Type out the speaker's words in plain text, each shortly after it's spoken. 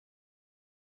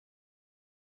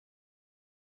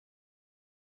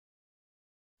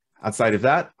Outside of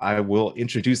that, I will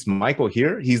introduce Michael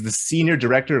here. He's the Senior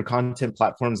Director of Content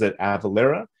Platforms at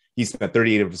Avalara. He spent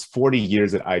 38 of his 40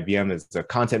 years at IBM as a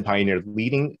content pioneer,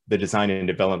 leading the design and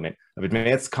development of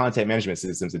advanced content management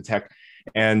systems in tech.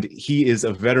 And he is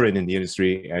a veteran in the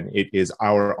industry, and it is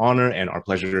our honor and our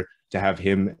pleasure to have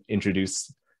him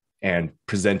introduce and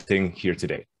presenting here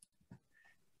today.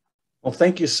 Well,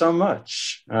 thank you so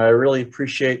much. I really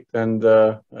appreciate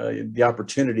the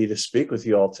opportunity to speak with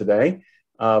you all today.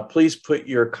 Please put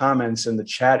your comments in the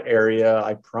chat area.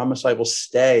 I promise I will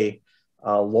stay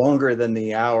longer than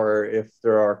the hour if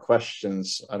there are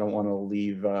questions. I don't want to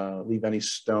leave any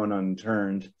stone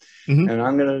unturned. Mm-hmm. And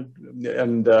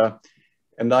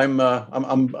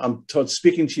I'm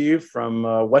speaking to you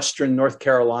from Western North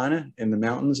Carolina in the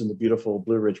mountains, in the beautiful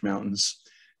Blue Ridge Mountains,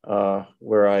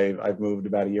 where I've moved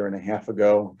about 1.5 years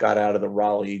ago. Got out of the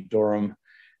Raleigh-Durham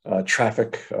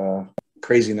traffic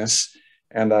craziness.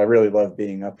 And I really love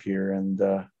being up here, and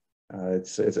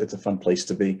it's a fun place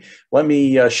to be. Let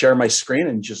me share my screen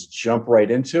and just jump right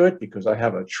into it, because I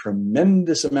have a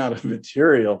tremendous amount of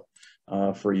material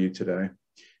for you today,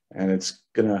 and it's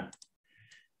gonna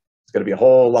be a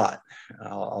whole lot.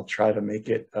 I'll try to make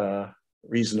it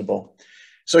reasonable.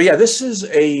 So yeah, this is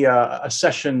a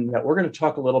session that we're going to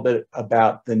talk a little bit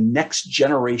about the next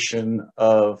generation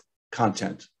of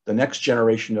content, the next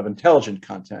generation of intelligent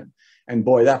content. And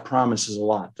boy, that promises a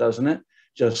lot, doesn't it?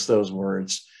 Just those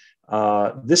words.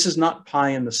 This is not pie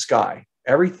in the sky.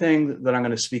 Everything that I'm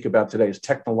going to speak about today is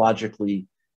technologically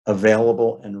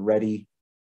available and ready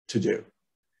to do.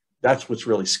 That's what's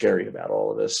really scary about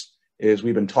all of this, is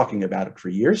we've been talking about it for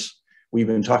years. We've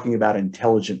been talking about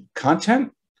intelligent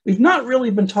content. We've not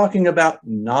really been talking about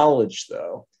knowledge,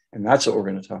 though, and that's what we're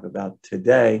going to talk about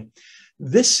today.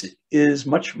 This is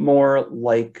much more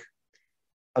like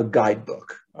a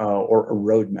guidebook or a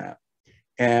roadmap.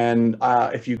 And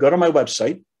if you go to my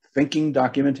website,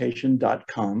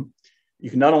 thinkingdocumentation.com, you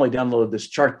can not only download this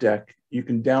chart deck, you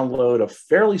can download a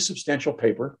fairly substantial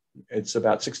paper. It's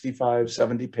about 65,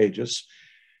 70 pages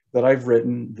that I've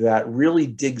written that really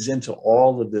digs into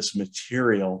all of this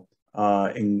material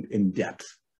in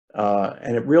depth.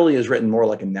 And it really is written more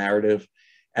like a narrative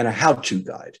and a how-to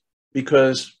guide,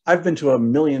 because I've been to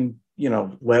 1 million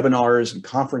webinars and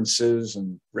conferences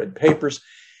and read papers.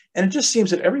 And it just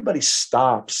seems that everybody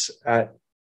stops at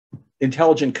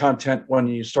intelligent content when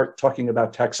you start talking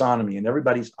about taxonomy, and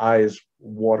everybody's eyes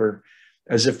water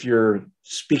as if you're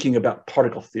speaking about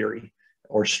particle theory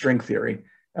or string theory.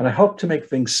 And I hope to make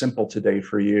things simple today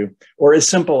for you, or as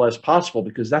simple as possible,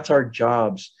 because that's our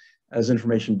jobs as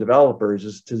information developers,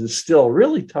 is to distill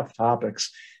really tough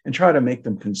topics and try to make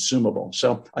them consumable.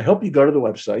 So I hope you go to the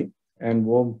website, and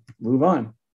we'll move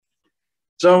on.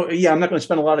 So yeah, I'm not going to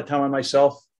spend a lot of time on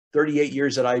myself. 38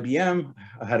 years at IBM.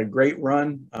 I had a great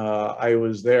run. I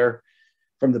was there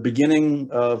from the beginning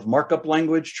of markup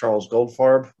language. Charles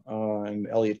Goldfarb and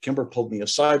Elliot Kimber pulled me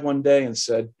aside one day and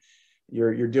said,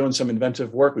 you're doing some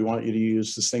inventive work. We want you to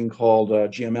use this thing called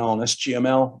GML and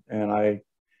SGML. And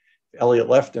Elliot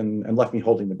left and left me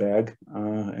holding the bag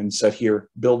and said, here,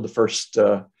 build the first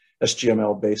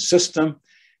SGML-based system.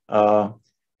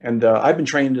 I've been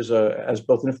trained as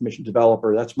both an information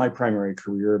developer. That's my primary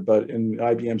career. But in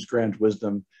IBM's grand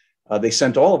wisdom, they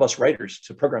sent all of us writers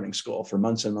to programming school for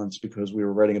months and months because we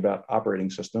were writing about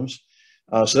operating systems.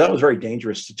 So that was very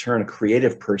dangerous, to turn a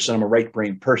creative person, I'm a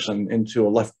right-brained person, into a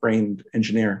left-brained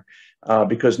engineer,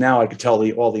 because now I could tell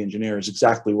all the engineers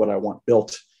exactly what I want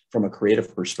built from a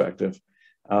creative perspective.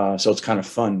 So it's kind of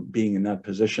fun being in that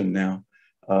position now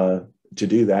to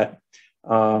do that.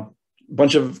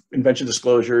 Bunch of invention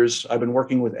disclosures. I've been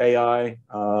working with AI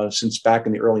since back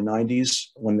in the early 90s,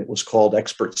 when it was called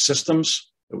expert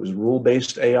systems. It was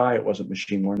rule-based AI. It wasn't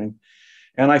machine learning.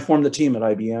 And I formed the team at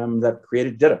IBM that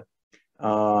created DITA.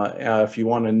 If you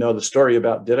want to know the story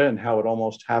about DITA and how it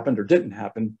almost happened or didn't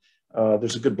happen,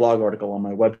 there's a good blog article on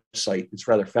my website. It's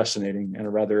rather fascinating and a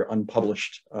rather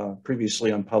unpublished,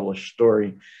 previously unpublished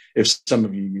story, if some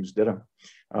of you use DITA.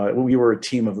 We were a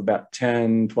team of about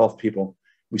 10, 12 people.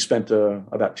 We spent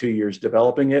about 2 years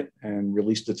developing it and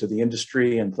released it to the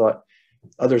industry and thought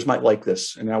others might like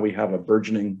this. And now we have a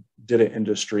burgeoning DITA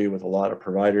industry with a lot of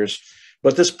providers.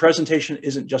 But this presentation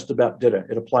isn't just about DITA.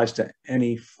 It applies to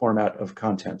any format of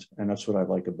content. And that's what I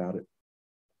like about it.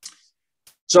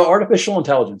 So artificial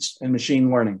intelligence and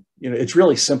machine learning, it's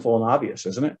really simple and obvious,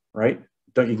 isn't it? Right?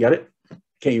 Don't you get it?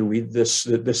 Can you read this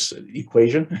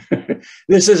equation?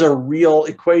 This is a real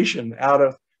equation out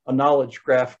of a knowledge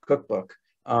graph cookbook.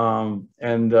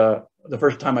 The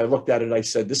first time I looked at it, I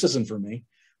said, this isn't for me.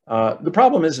 The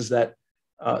problem is that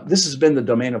This has been the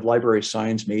domain of library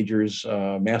science majors,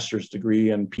 master's degree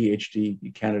and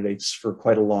PhD candidates for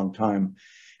quite a long time.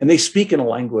 And they speak in a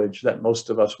language that most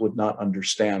of us would not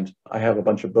understand. I have a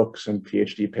bunch of books and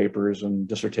PhD papers and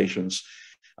dissertations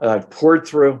I've poured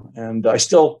through, and I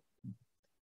still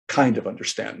kind of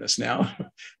understand this now,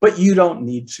 but you don't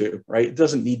need to, right? It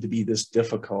doesn't need to be this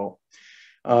difficult.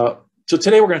 So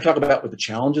today we're going to talk about what the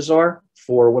challenges are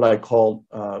for what I call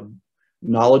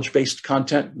knowledge-based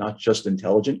content, not just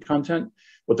intelligent content,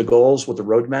 what the goals, what the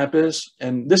roadmap is.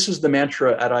 And this is the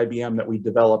mantra at IBM that we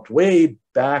developed way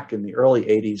back in the early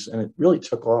 80s, and it really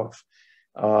took off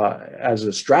as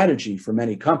a strategy for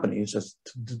many companies.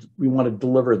 We want to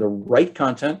deliver the right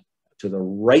content to the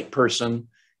right person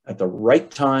at the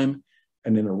right time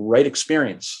and in the right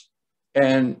experience.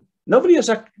 And nobody has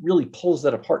really pulls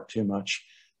that apart too much.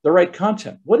 The right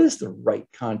content. What is the right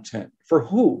content? For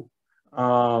who?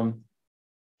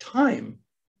 Time.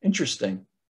 Interesting.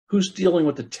 Who's dealing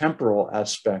with the temporal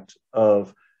aspect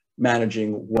of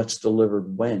managing what's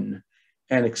delivered when?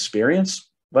 And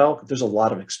experience? Well, there's a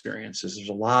lot of experiences. There's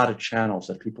a lot of channels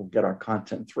that people get our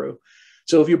content through.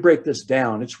 So if you break this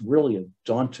down, it's really a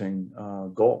daunting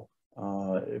goal.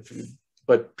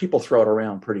 But people throw it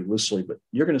around pretty loosely, but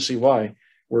you're going to see why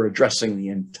we're addressing the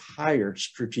entire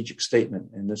strategic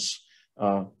statement in this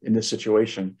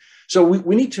situation. So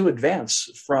we need to advance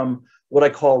from what I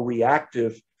call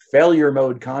reactive failure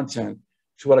mode content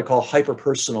to what I call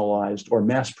hyper-personalized or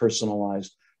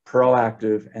mass-personalized,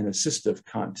 proactive and assistive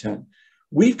content.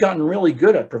 We've gotten really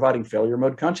good at providing failure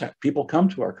mode content. People come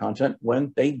to our content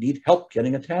when they need help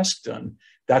getting a task done.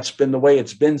 That's been the way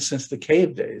it's been since the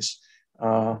cave days.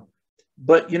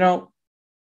 But you know,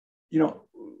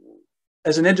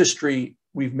 as an industry,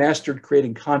 we've mastered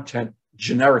creating content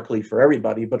generically for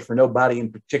everybody, but for nobody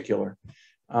in particular.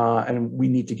 And we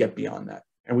need to get beyond that.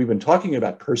 And we've been talking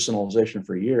about personalization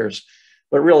for years,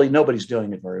 but really nobody's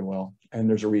doing it very well. And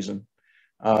there's a reason.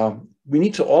 We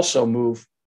need to also move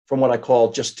from what I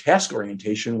call just task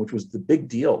orientation, which was the big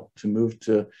deal to move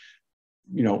to,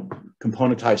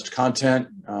 componentized content,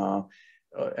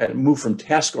 and move from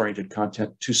task-oriented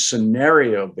content to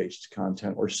scenario-based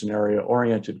content or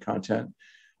scenario-oriented content.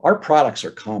 Our products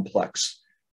are complex.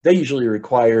 They usually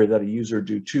require that a user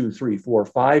do 2, 3, 4,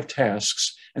 5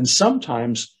 tasks, and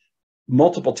sometimes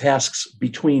multiple tasks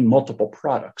between multiple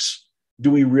products. Do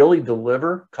we really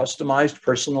deliver customized,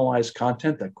 personalized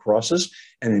content that crosses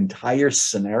an entire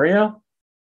scenario?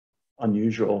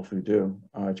 Unusual if we do.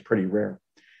 It's pretty rare,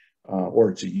 or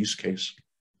it's a use case.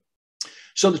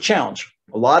 So the challenge,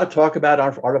 a lot of talk about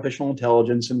artificial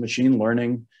intelligence and machine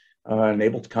learning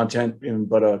enabled content,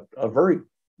 but a very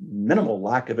minimal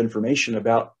lack of information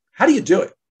about how do you do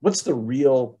it? What's the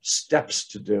real steps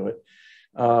to do it?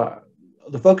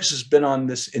 The focus has been on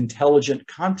this intelligent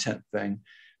content thing,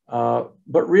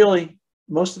 but really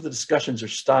most of the discussions are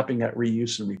stopping at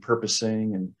reuse and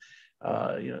repurposing and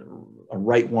a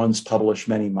write once, publish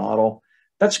many model.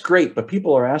 That's great, but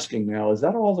people are asking now, is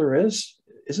that all there is?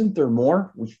 Isn't there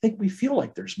more? We feel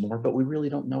like there's more, but we really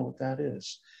don't know what that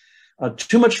is.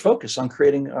 Too much focus on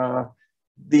creating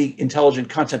the intelligent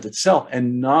content itself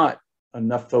and not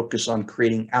enough focus on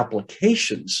creating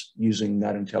applications using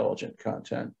that intelligent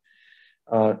content.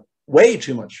 Way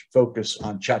too much focus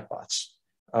on chatbots.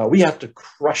 We have to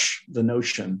crush the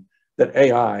notion that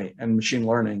AI and machine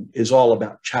learning is all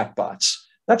about chatbots.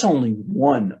 That's only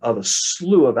one of a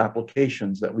slew of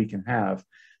applications that we can have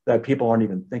that people aren't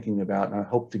even thinking about. And I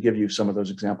hope to give you some of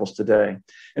those examples today.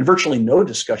 And virtually no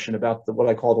discussion about what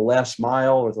I call the last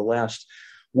mile or the last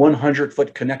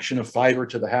 100-foot connection of fiber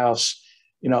to the house.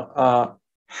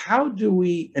 How do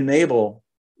we enable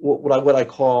what I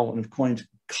call, and I've coined,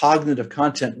 cognitive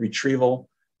content retrieval,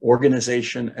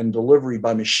 organization, and delivery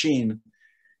by machine?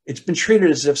 It's been treated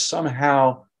as if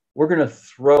somehow we're going to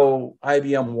throw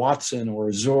IBM Watson or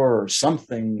Azure or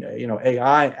something,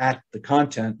 AI at the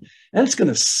content, and it's going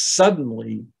to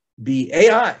suddenly be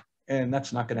AI. And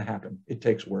that's not going to happen. It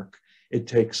takes work. It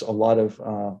takes a lot of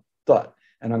thought.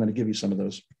 And I'm going to give you some of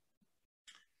those.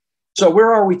 So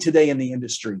where are we today in the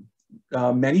industry?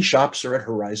 Many shops are at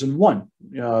Horizon 1.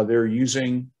 They're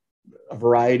using a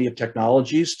variety of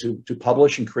technologies to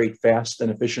publish and create fast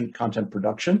and efficient content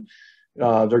production.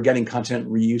 They're getting content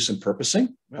reuse and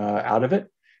purposing out of it.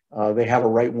 They have a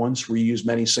write once, reuse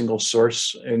many single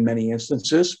source in many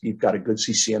instances. You've got a good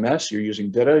CCMS, you're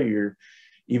using DITA, you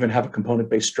even have a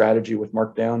component-based strategy with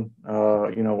Markdown,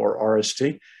 or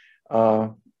RST.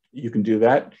 You can do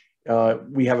that.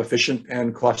 We have efficient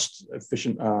and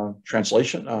cost-efficient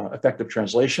translation, effective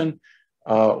translation.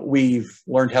 We've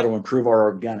learned how to improve our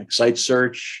organic site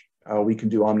search. We can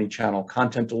do omni-channel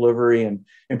content delivery and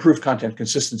improve content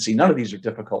consistency. None of these are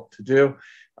difficult to do.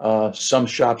 Some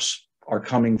shops are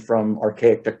coming from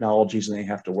archaic technologies and they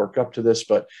have to work up to this,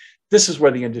 but this is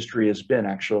where the industry has been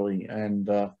actually, and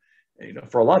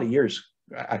for a lot of years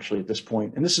actually at this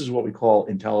point. And this is what we call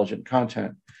intelligent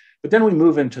content. But then we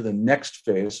move into the next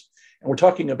phase, and we're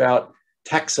talking about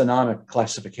taxonomic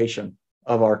classification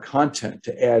of our content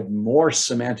to add more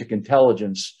semantic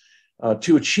intelligence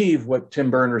to achieve what Tim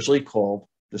Berners-Lee called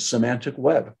the semantic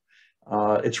web.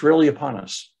 It's really upon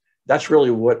us. That's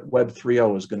really what Web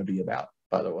 3.0 is going to be about,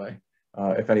 by the way,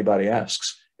 if anybody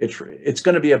asks. It's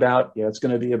going to be about, it's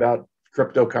going to be about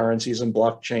cryptocurrencies and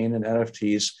blockchain and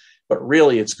NFTs, but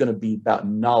really it's going to be about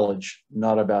knowledge,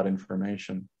 not about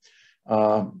information.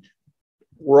 Horizon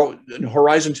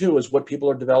 2 is what people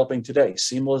are developing today,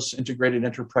 seamless integrated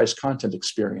enterprise content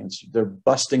experience. They're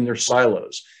busting their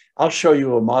silos. I'll show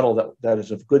you a model that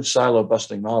is a good silo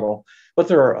busting model, but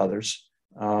there are others.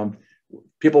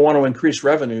 People want to increase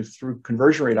revenue through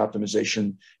conversion rate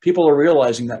optimization. People are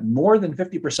realizing that more than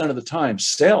 50% of the time,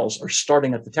 sales are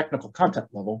starting at the technical content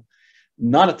level,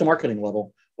 not at the marketing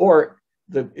level, or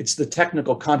it's the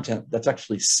technical content that's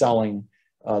actually selling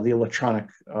the electronic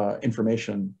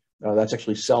information that's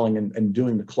actually selling and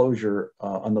doing the closure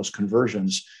on those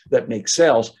conversions that make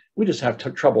sales. We just have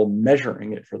trouble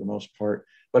measuring it for the most part,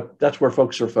 but that's where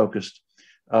folks are focused.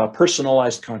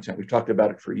 Personalized content, we've talked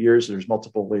about it for years. There's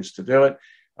multiple ways to do it,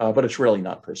 but it's really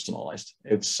not personalized.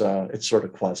 It's sort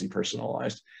of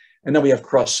quasi-personalized. And then we have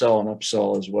cross-sell and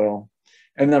upsell as well.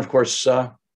 And then, of course,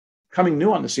 coming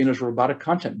new on the scene is robotic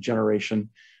content generation.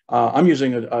 I'm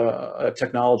using a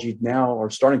technology now, or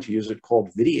starting to use it, called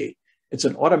Videate. It's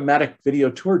an automatic video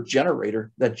tour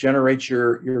generator that generates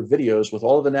your videos with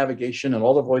all of the navigation and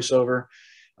all the voiceover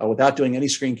without doing any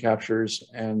screen captures,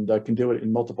 and can do it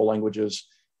in multiple languages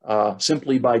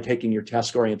simply by taking your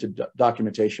task-oriented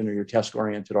documentation or your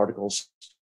task-oriented articles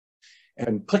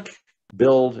and click,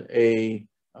 build a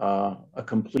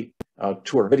complete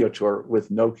video tour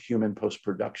with no human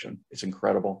post-production. It's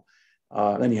incredible.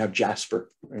 Then you have Jasper.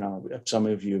 Some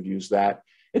of you have used that.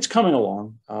 It's coming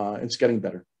along. It's getting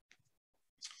better.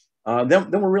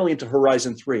 Then we're really into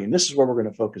Horizon 3, and this is where we're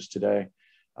going to focus today.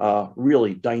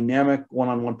 Really dynamic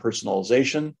one-on-one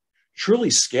personalization, truly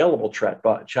scalable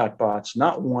chatbots,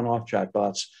 not one-off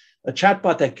chatbots. A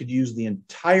chatbot that could use the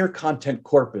entire content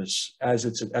corpus as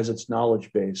its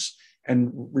knowledge base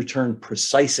and return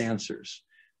precise answers,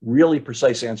 really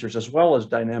precise answers, as well as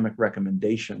dynamic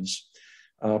recommendations,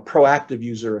 proactive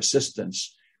user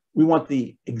assistance. We want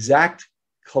the exact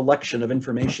collection of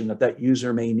information that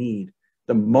user may need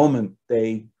the moment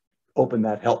they open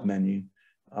that help menu,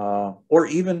 or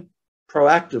even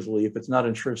proactively if it's not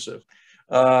intrusive.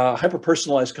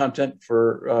 Hyper-personalized content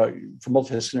for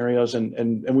multi scenarios,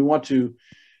 and we want to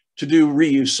do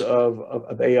reuse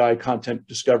of AI content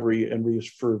discovery and reuse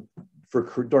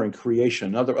during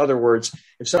creation. In other words,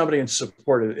 if somebody in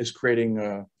support is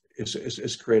creating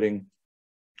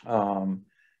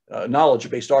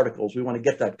knowledge-based articles, we want to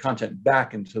get that content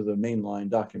back into the mainline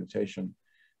documentation.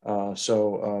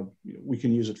 So we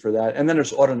can use it for that. And then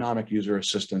there's autonomic user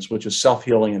assistance, which is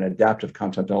self-healing and adaptive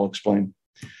content. I'll explain.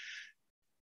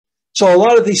 So a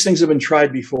lot of these things have been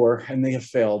tried before, and they have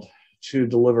failed to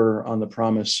deliver on the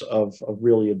promise of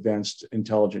really advanced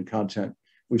intelligent content.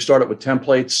 We've started with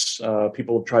templates.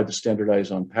 People have tried to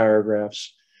standardize on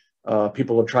paragraphs.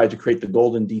 People have tried to create the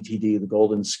golden DTD, the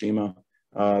golden schema.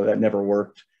 That never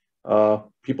worked.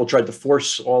 People tried to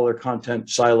force all their content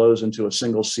silos into a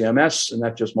single CMS, and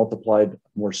that just multiplied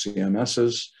more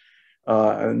CMSs.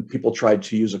 And people tried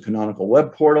to use a canonical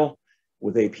web portal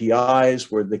with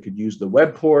APIs where they could use the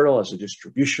web portal as a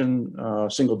distribution,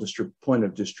 single point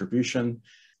of distribution.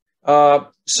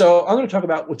 So I'm going to talk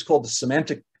about what's called the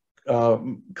semantic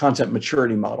content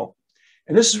maturity model.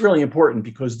 And this is really important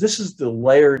because this is the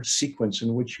layered sequence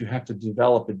in which you have to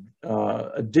develop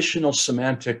additional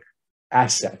semantic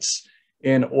assets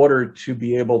in order to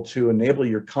be able to enable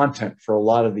your content for a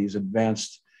lot of these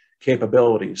advanced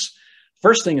capabilities.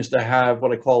 First thing is to have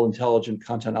what I call intelligent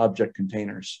content object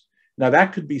containers. Now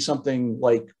that could be something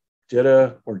like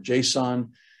DITA or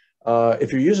JSON.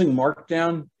 If you're using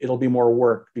Markdown, it'll be more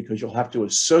work because you'll have to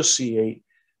associate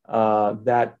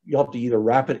that. You'll have to either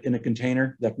wrap it in a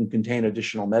container that can contain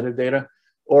additional metadata,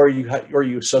 or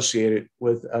you associate it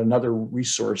with another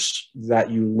resource that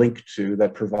you link to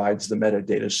that provides the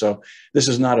metadata. So this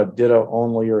is not a DITA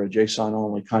only or a JSON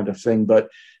only kind of thing, but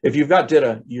if you've got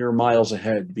DITA, you're miles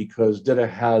ahead because DITA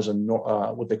has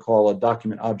what they call a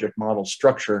document object model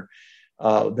structure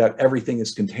that everything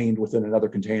is contained within another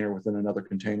container within another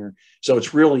container. So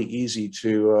it's really easy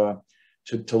to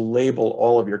to label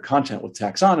all of your content with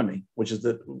taxonomy, which is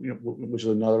which is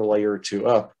another layer or two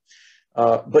up.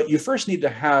 But you first need to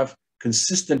have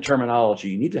consistent terminology.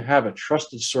 You need to have a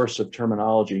trusted source of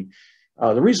terminology.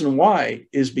 The reason why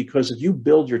is because if you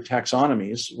build your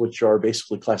taxonomies, which are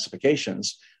basically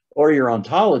classifications, or your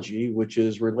ontology, which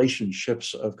is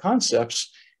relationships of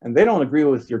concepts, and they don't agree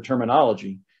with your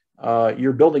terminology,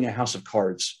 you're building a house of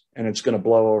cards and it's going to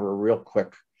blow over real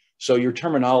quick. So your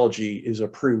terminology is a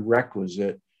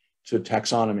prerequisite to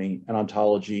taxonomy and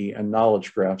ontology and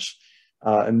knowledge graphs.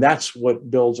 And that's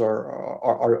what builds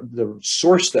the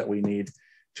source that we need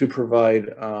to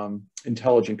provide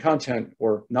intelligent content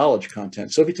or knowledge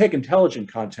content. So if you take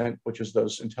intelligent content, which is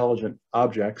those intelligent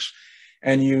objects,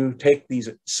 and you take these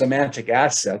semantic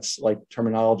assets like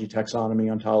terminology,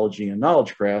 taxonomy, ontology, and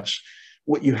knowledge graphs,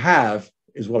 what you have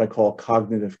is what I call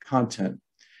cognitive content.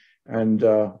 And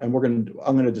I'm going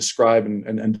to describe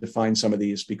and define some of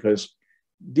these, because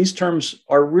these terms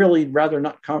are really rather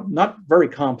not very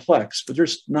complex, but they're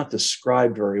not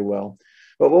described very well.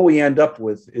 But what we end up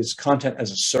with is content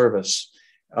as a service,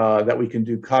 that we can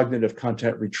do cognitive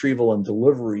content retrieval and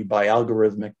delivery by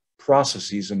algorithmic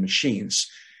processes and machines.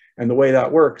 And the way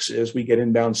that works is we get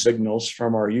inbound signals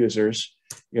from our users,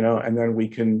 and then we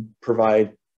can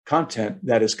provide content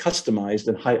that is customized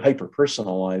and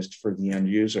hyper-personalized for the end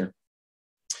user.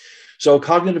 So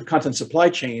cognitive content supply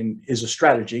chain is a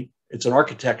strategy, it's an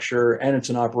architecture, and it's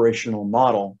an operational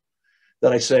model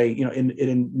that I say, it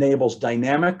enables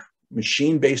dynamic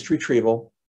machine-based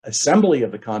retrieval, assembly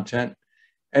of the content,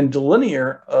 and delivery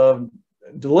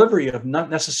of not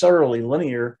necessarily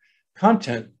linear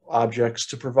content objects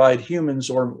to provide humans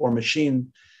or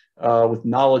machine with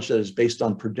knowledge that is based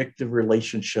on predictive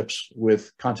relationships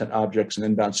with content objects and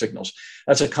inbound signals.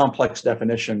 That's a complex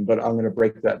definition, but I'm going to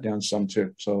break that down some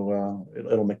too, so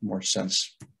it'll make more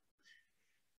sense.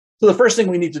 So the first thing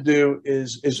we need to do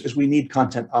is we need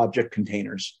content object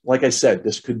containers. Like I said,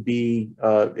 this could be,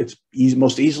 it's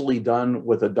most easily done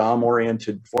with a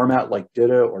DOM-oriented format like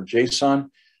DITA or JSON,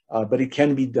 but it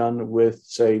can be done with,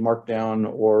 say, Markdown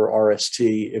or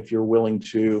RST if you're willing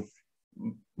to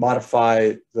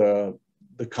modify the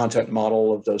content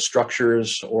model of those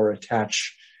structures or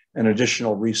attach an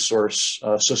additional resource,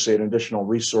 associate an additional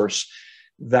resource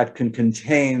that can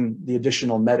contain the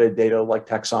additional metadata like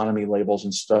taxonomy labels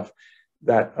and stuff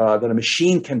that a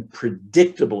machine can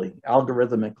predictably,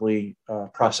 algorithmically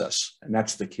process, and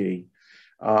that's the key.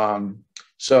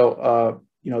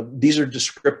 These are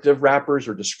descriptive wrappers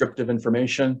or descriptive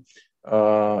information,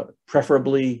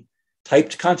 preferably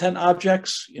typed content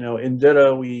objects. In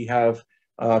DITA, we have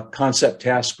concept,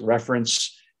 task,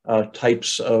 reference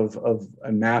types of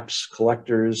maps,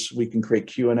 collectors. We can create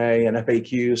Q&A and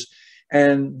FAQs.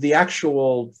 And the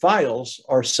actual files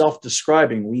are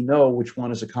self-describing. We know which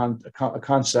one is a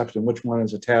concept and which one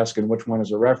is a task and which one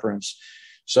is a reference.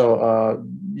 So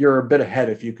you're a bit ahead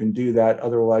if you can do that.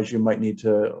 Otherwise, you might need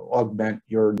to augment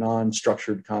your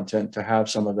non-structured content to have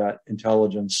some of that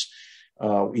intelligence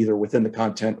either within the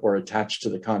content or attached to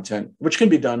the content, which can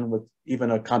be done with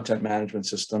even a content management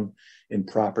system in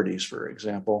properties, for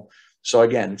example. So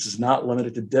again, this is not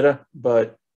limited to DITA,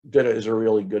 but DITA is a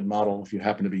really good model if you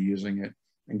happen to be using it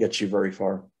and gets you very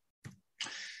far.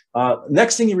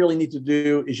 Next thing you really need to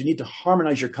do is you need to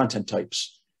harmonize your content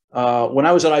types. When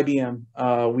I was at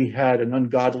IBM, we had an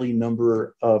ungodly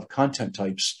number of content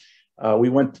types. We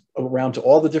went around to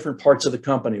all the different parts of the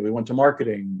company. We went to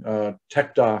marketing,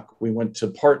 tech doc, we went to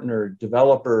partner,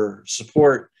 developer,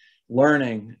 support,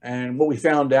 learning. And what we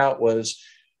found out was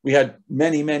we had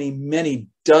many, many, many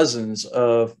dozens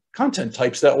of content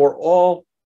types that were all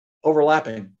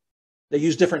overlapping. They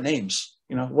use different names.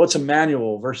 What's a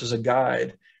manual versus a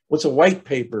guide? What's a white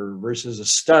paper versus a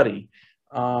study?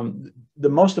 The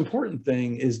most important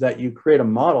thing is that you create a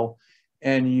model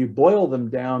and you boil them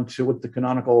down to what the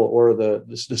canonical or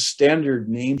the standard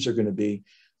names are going to be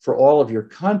for all of your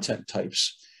content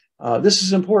types. This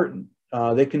is important.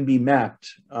 They can be mapped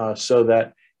so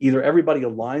that either everybody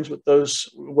aligns with those,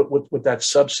 with that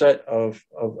subset of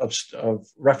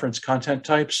reference content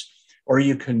types, or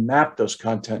you can map those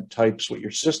content types with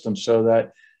your system so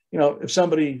that, if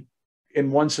somebody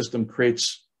in one system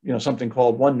creates, something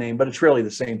called one name, but it's really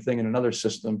the same thing in another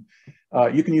system,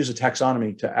 you can use a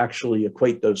taxonomy to actually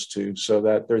equate those two so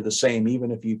that they're the same,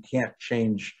 even if you can't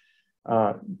change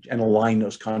and align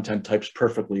those content types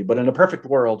perfectly. But in a perfect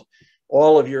world,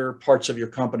 all of your parts of your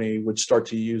company would start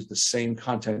to use the same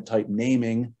content type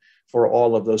naming for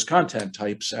all of those content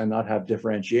types and not have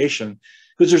differentiation,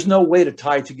 because there's no way to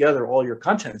tie together all your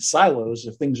content silos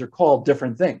if things are called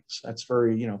different things. That's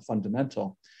very,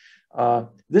 fundamental.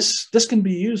 This can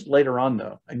be used later on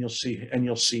though, and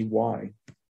you'll see why.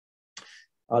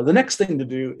 The next thing to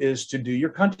do is to do your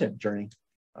content journey.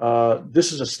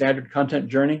 This is a standard content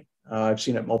journey. I've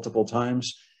seen it multiple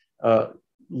times.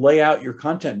 Lay out your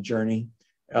content journey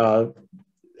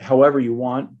however you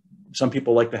want. Some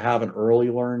people like to have an early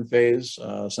learn phase.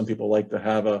 Some people like to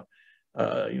have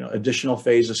additional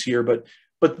phases here, but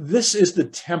this is the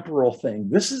temporal thing.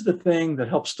 This is the thing that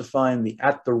helps define the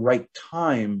at the right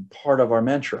time part of our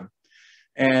mantra.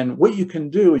 And what you can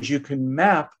do is you can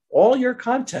map all your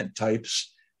content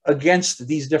types against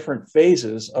these different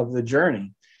phases of the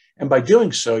journey. And by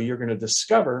doing so, you're going to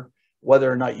discover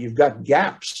whether or not you've got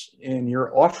gaps in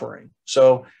your offering.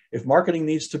 So if marketing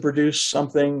needs to produce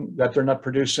something that they're not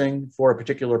producing for a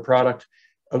particular product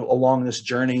along this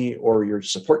journey, or your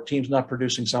support team's not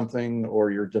producing something,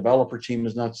 or your developer team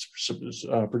is not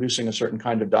producing a certain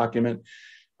kind of document,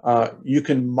 you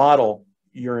can model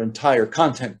your entire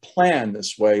content plan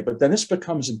this way, but then this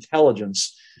becomes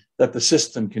intelligence that the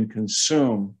system can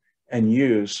consume and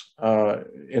use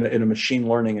in a machine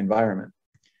learning environment.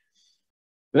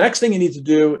 The next thing you need to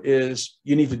do is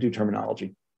you need to do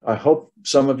terminology. I hope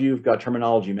some of you have got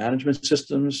terminology management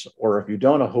systems, or if you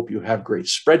don't, I hope you have great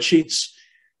spreadsheets,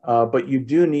 but you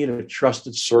do need a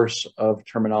trusted source of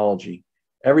terminology.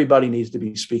 Everybody needs to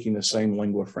be speaking the same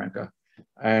lingua franca.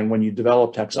 And when you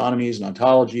develop taxonomies and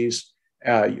ontologies,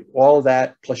 all of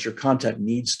that plus your content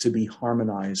needs to be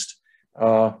harmonized.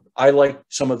 I like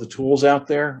some of the tools out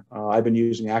there. I've been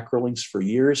using Acrolinks for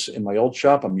years in my old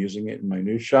shop. I'm using it in my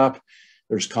new shop.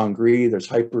 There's Congree, there's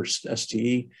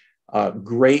HyperSTE,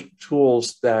 great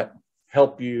tools that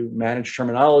help you manage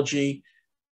terminology.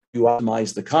 You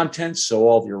optimize the content so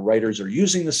all of your writers are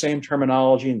using the same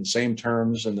terminology and the same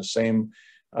terms and the same,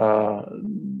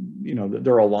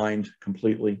 they're aligned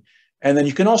completely. And then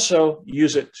you can also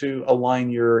use it to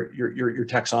align your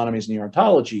taxonomies and your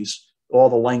ontologies, all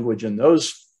the language in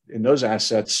those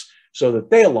assets, so that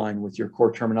they align with your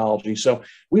core terminology. So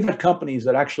we've had companies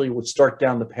that actually would start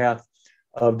down the path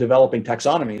of developing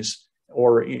taxonomies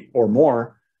or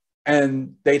more,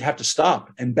 and they'd have to stop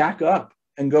and back up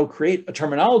and go create a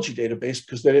terminology database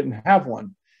because they didn't have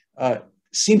one.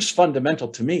 Seems fundamental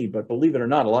to me, but believe it or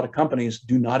not, a lot of companies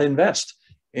do not invest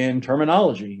in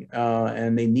terminology,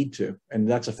 and they need to, and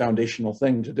that's a foundational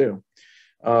thing to do.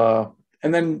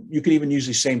 And then you can even use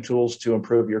these same tools to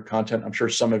improve your content. I'm sure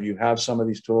some of you have some of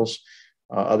these tools,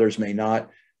 others may not,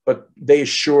 but they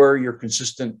assure your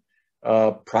consistent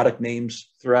product names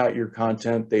throughout your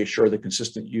content. They assure the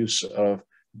consistent use of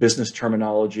business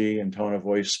terminology and tone of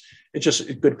voice. It's just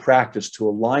a good practice to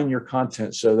align your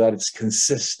content so that it's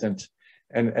consistent,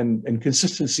 and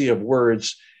consistency of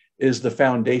words is the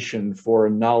foundation for a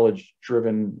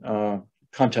knowledge-driven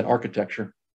content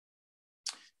architecture.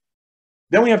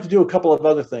 Then we have to do a couple of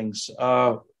other things.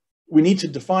 We need to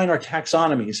define our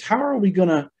taxonomies. How are we going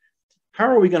to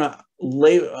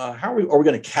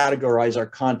categorize our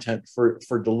content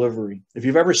for delivery? If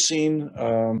you've ever seen,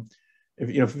 if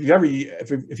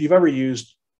you've ever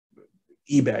used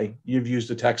eBay, you've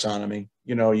used a taxonomy.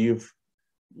 You've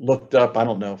looked up, I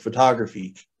don't know,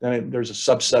 photography. Then there's a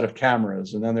subset of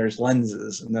cameras, and then there's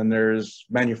lenses, and then there's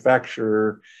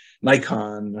manufacturer,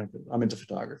 Nikon. I'm into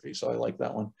photography, so I like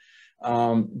that one.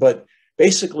 But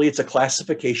basically, it's a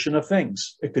classification of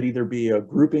things. It could either be a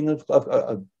grouping of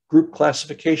a group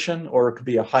classification, or it could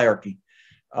be a hierarchy.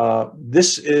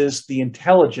 This is the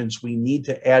intelligence we need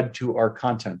to add to our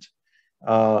content,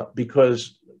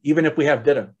 because even if we have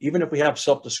data, even if we have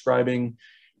self-describing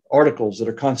articles that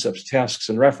are concepts, tasks,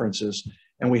 and references,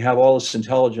 and we have all this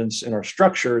intelligence in our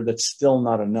structure, that's still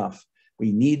not enough.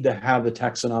 We need to have the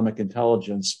taxonomic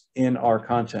intelligence in our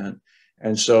content.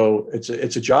 And so it's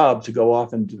a job to go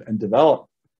off and develop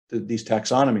these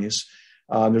taxonomies.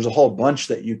 There's a whole bunch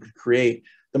that you could create.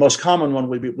 The most common one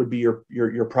would be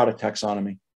your product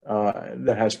taxonomy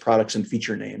that has products and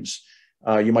feature names.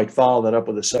 You might follow that up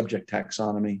with a subject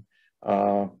taxonomy.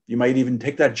 You might even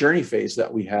take that journey phase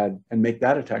that we had and make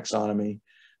that a taxonomy,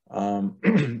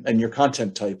 and your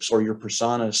content types or your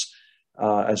personas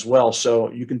as well.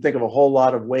 So you can think of a whole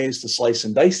lot of ways to slice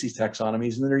and dice these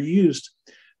taxonomies, and they're used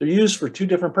for two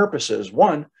different purposes.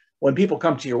 One, when people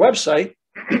come to your website,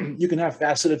 you can have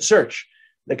faceted search.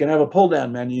 They can have a pull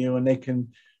down menu, and they can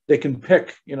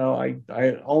pick,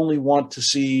 I only want to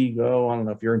see, I don't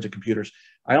know if you're into computers.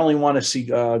 I only want to see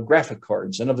graphic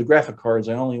cards. And of the graphic cards,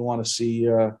 I only want to see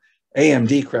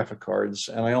AMD graphic cards.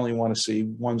 And I only want to see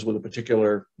ones with a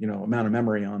particular, amount of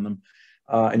memory on them.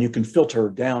 And you can filter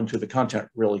down to the content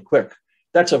really quick.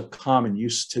 That's of common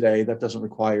use today. That doesn't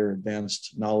require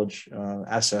advanced knowledge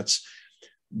assets.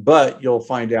 But you'll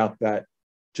find out that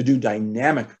To do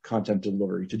dynamic content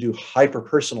delivery, to do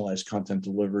hyper-personalized content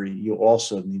delivery, you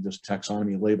also need those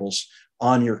taxonomy labels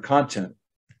on your content.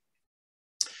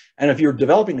 And if you're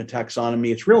developing a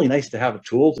taxonomy, it's really nice to have a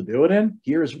tool to do it in.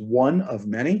 Here's one of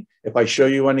many. If I show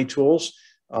you any tools,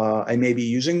 I may be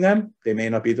using them. They may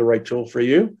not be the right tool for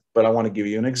you, but I want to give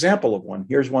you an example of one.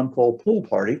 Here's one called Pool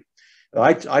Party.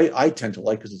 I tend to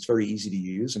like because it's very easy to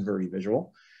use and very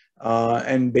visual.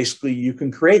 And basically, you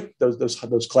can create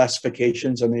those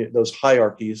classifications and those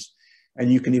hierarchies,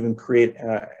 and you can even create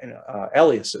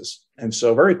aliases. And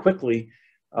so very quickly,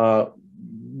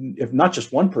 if not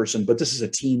just one person, but this is a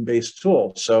team-based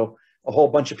tool. So a whole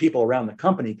bunch of people around the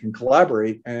company can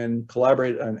collaborate and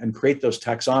create those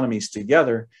taxonomies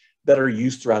together that are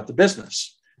used throughout the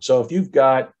business. So if you've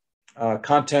got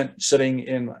content sitting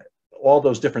in all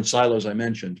those different silos I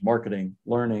mentioned, marketing,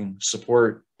 learning,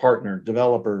 support, partner,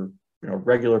 developer,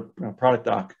 regular product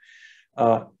doc,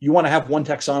 you want to have one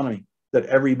taxonomy that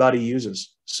everybody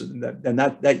uses. So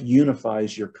that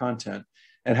unifies your content.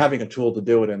 And having a tool to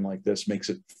do it in like this makes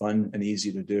it fun and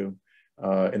easy to do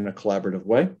in a collaborative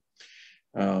way.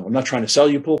 I'm not trying to sell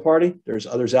you Pool Party. There's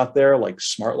others out there like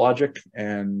Smart Logic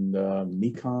and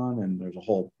Micon, and there's a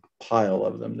whole pile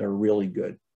of them. They're really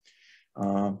good.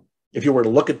 If you were to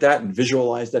look at that and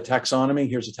visualize that taxonomy,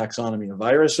 here's a taxonomy of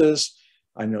viruses.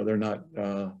 I know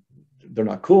they're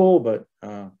not cool, but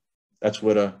that's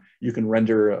what you can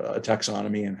render a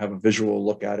taxonomy and have a visual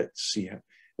look at it to see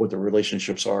what the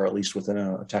relationships are, at least within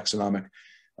a taxonomic.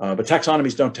 But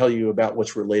taxonomies don't tell you about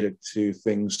what's related to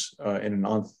things in an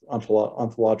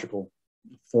ontological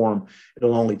form.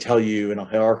 It'll only tell you in a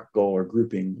hierarchical or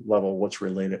grouping level what's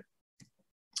related.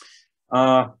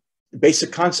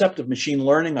 Basic concept of machine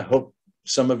learning. I hope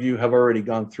some of you have already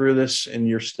gone through this in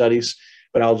your studies,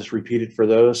 but I'll just repeat it for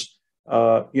those.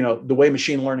 The way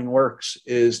machine learning works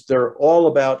is they're all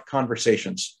about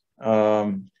conversations.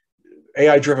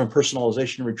 AI-driven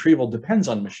personalization and retrieval depends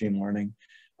on machine learning.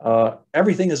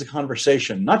 Everything is a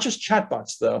conversation, not just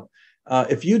chatbots, though.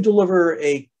 If you deliver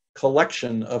a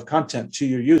collection of content to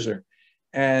your user,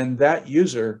 and that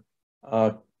user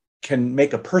can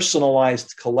make a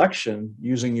personalized collection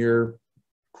using your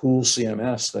cool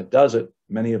CMS that does it,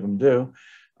 many of them do,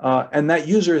 and that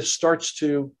user starts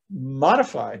to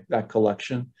modify that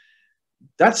collection,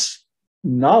 that's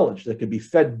knowledge that can be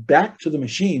fed back to the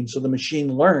machine. So the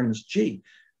machine learns, gee,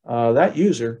 that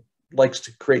user likes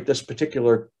to create this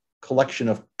particular collection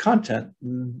of content.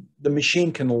 The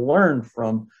machine can learn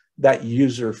from that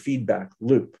user feedback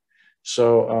loop.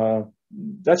 So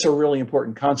that's a really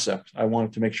important concept. I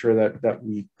wanted to make sure that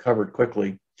we covered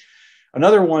quickly.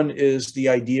 Another one is the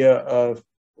idea of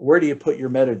where do you put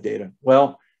your metadata?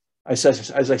 Well, as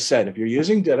I said, if you're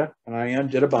using DITA, and I am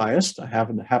DITA biased, I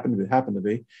happen to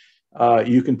be,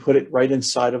 you can put it right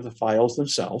inside of the files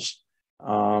themselves.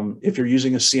 If you're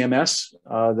using a CMS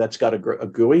that's got a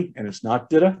GUI and it's not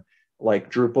DITA,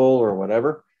 like Drupal or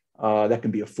whatever, that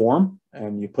can be a form,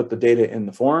 and you put the data in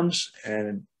the forms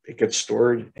and it gets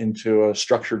stored into a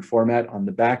structured format on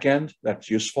the back end. That's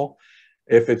useful.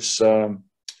 If it's Markdown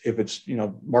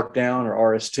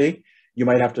or RST, you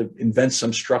might have to invent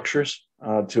some structures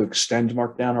to extend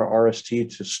Markdown or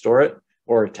RST to store it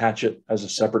or attach it as a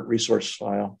separate resource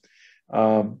file.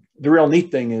 The real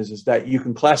neat thing is that you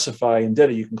can classify in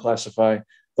DITA, you can classify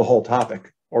the whole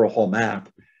topic or a whole map,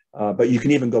 but you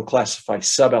can even go classify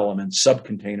sub-elements,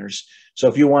 sub-containers. So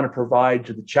if you want to provide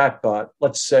to the chatbot,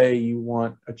 let's say you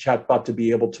want a chatbot to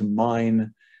be able to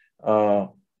mine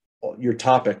your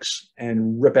topics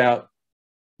and rip out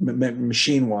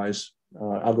machine-wise,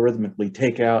 algorithmically,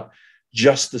 take out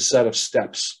just the set of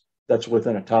steps that's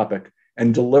within a topic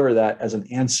and deliver that as an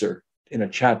answer in a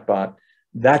chatbot.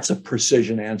 That's a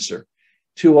precision answer.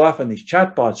 Too often, these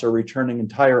chatbots are returning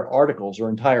entire articles or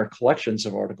entire collections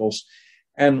of articles,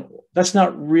 and that's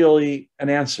not really an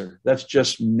answer. That's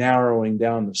just narrowing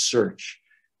down the search.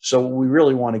 So what we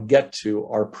really want to get to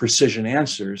are precision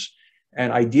answers.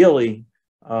 And ideally,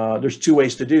 there's two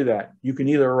ways to do that. You can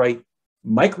either write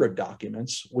micro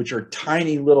documents, which are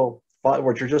tiny little,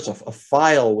 which are just a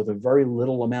file with a very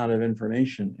little amount of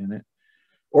information in it,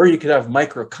 or you could have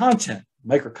micro content.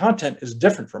 Micro content is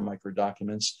different from micro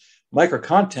documents. Micro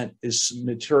content is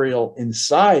material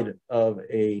inside of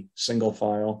a single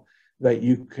file that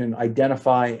you can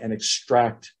identify and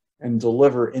extract and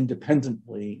deliver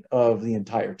independently of the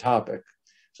entire topic.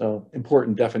 So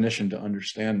important definition to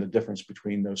understand the difference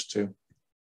between those two.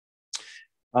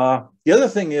 The other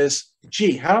thing is,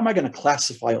 gee, how am I going to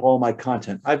classify all my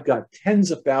content? I've got tens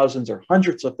of thousands or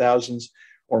hundreds of thousands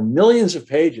or millions of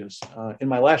pages. In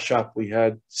my last shop, we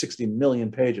had 60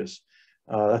 million pages.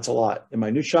 That's a lot. In my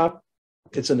new shop,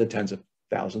 it's in the tens of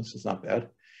thousands, it's not bad.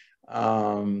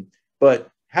 But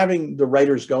having the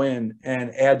writers go in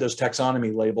and add those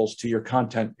taxonomy labels to your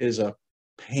content is a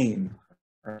pain.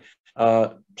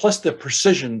 Plus the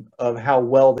precision of how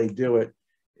well they do it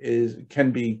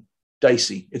can be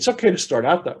dicey. It's okay to start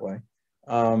out that way.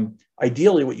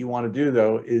 Ideally, what you want to do,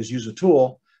 though, is use a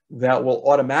tool that will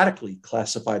automatically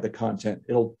classify the content.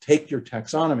 It'll take your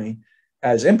taxonomy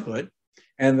as input,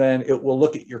 and then it will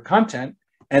look at your content,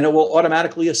 and it will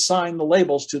automatically assign the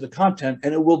labels to the content,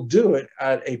 and it will do it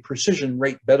at a precision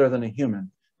rate better than a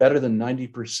human, better than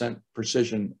 90%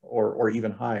 precision or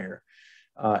even higher.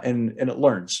 And it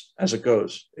learns as it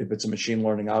goes. If it's a machine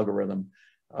learning algorithm,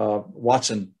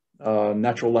 Watson,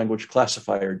 natural language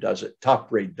classifier does it, Top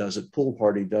Grade does it, Pool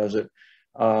Party does it.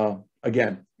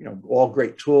 Again, all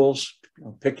great tools.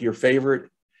 Pick your favorite,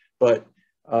 but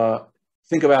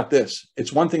think about this.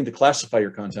 It's one thing to classify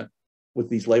your content with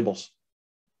these labels,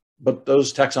 but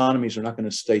those taxonomies are not going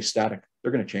to stay static.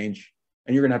 They're going to change,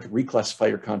 and you're going to have to reclassify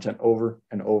your content over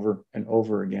and over and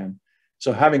over again.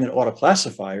 So having an auto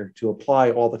classifier to apply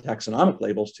all the taxonomic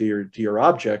labels to your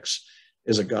objects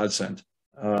is a godsend,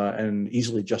 and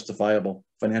easily justifiable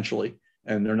financially,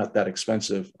 and they're not that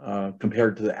expensive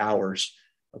compared to the hours,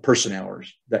 person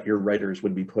hours, that your writers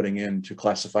would be putting into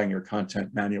classifying your content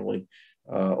manually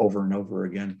over and over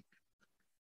again.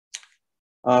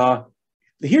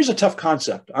 Here's a tough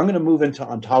concept. I'm going to move into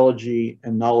ontology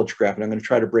and knowledge graph, and I'm going to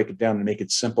try to break it down and make it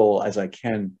simple as I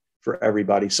can for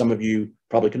everybody. Some of you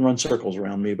probably can run circles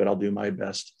around me, but I'll do my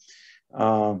best.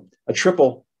 A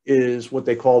triple is what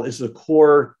they call is the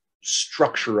core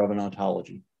structure of an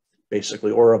ontology,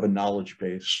 basically, or of a knowledge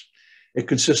base. It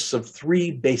consists of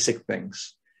three basic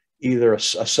things: either a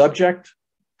subject,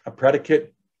 a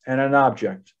predicate, and an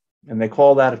object, and they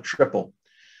call that a triple.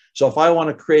 So if I want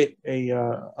to create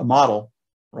a model,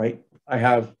 right? I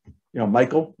have,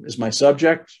 Michael is my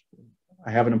subject.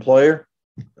 I have an employer,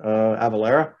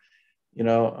 Avalera.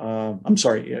 I'm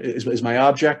sorry, is my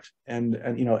object, and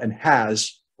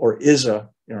has, or is a,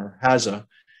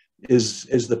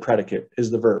 is the predicate,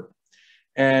 is the verb.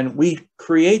 And we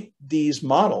create these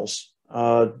models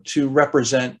to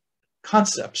represent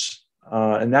concepts.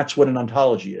 And that's what an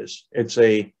ontology is. It's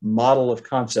a model of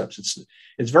concepts.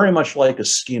 It's very much like a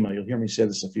schema. You'll hear me say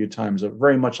this a few times,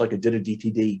 very much like a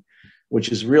DTD, which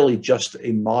is really just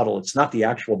a model. It's not the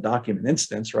actual document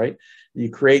instance, right? You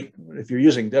create, if you're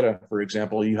using DITA, for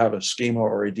example, you have a schema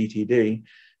or a DTD,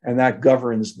 and that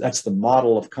governs, that's the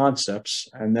model of concepts.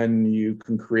 And then you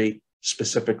can create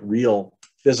specific real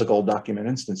physical document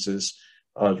instances,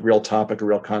 a real topic, a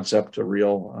real concept, a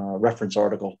real reference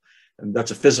article. And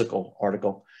that's a physical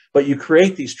article. But you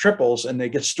create these triples, and they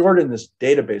get stored in this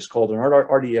database called an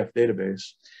RDF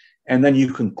database, and then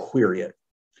you can query it.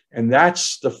 And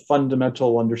that's the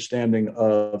fundamental understanding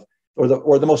of,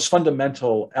 or the most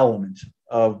fundamental element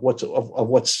of what's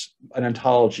an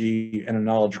ontology and a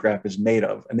knowledge graph is made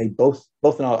of. And they both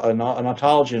an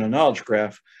ontology and a knowledge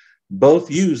graph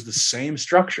both use the same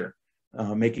structure,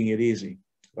 making it easy.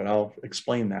 But I'll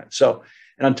explain that. So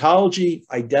an ontology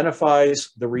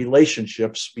identifies the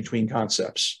relationships between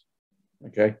concepts.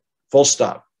 Okay, full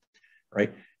stop.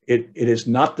 Right? It is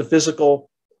not the physical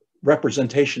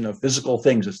representation of physical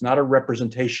things. It's not a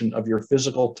representation of your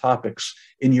physical topics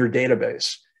in your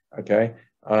database. Okay,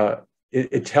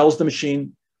 it tells the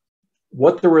machine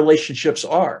what the relationships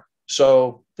are.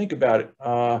 So think about it.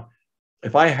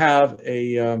 If I have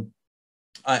a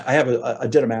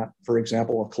data map, for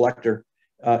example, a collector,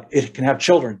 it can have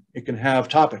children, it can have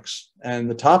topics, and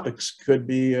the topics could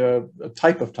be a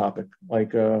type of topic,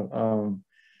 like it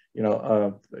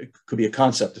could be a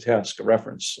concept, a task, a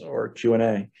reference, or a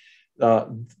Q&A.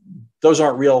 Those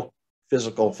aren't real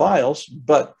physical files,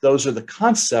 but those are the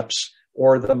concepts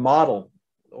or the model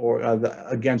or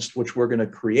against which we're going to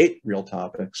create real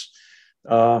topics.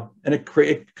 And it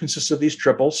consists of these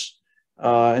triples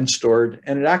and stored,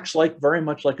 and it acts very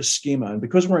much like a schema. And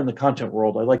because we're in the content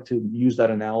world, I like to use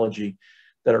that analogy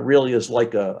that it really is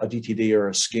like a DTD or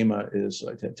a schema is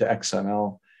to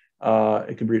XML.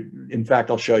 It can be, in fact,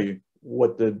 I'll show you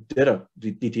what the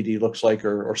DTD looks like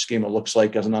or schema looks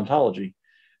like as an ontology.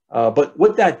 But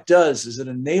what that does is it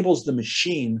enables the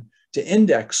machine to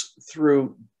index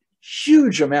through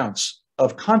huge amounts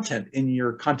of content in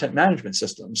your content management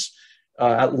systems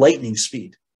at lightning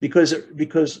speed, because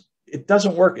it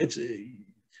doesn't work. It's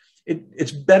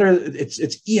better.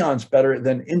 It's eons better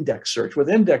than index search. With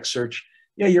index search,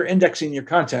 yeah, you're indexing your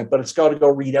content, but it's got to go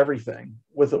read everything.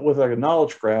 With like a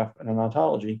knowledge graph and an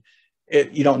ontology,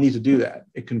 you don't need to do that.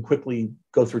 It can quickly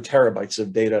go through terabytes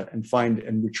of data and find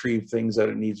and retrieve things that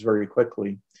it needs very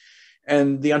quickly.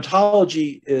 And the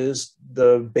ontology is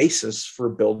the basis for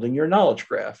building your knowledge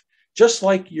graph. Just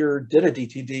like your data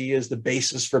DTD is the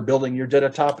basis for building your data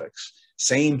topics.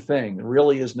 Same thing, it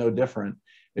really is no different.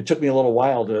 It took me a little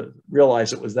while to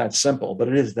realize it was that simple, but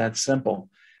it is that simple.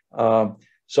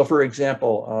 So for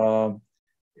example,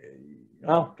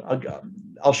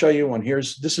 I'll show you one.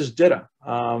 This is data.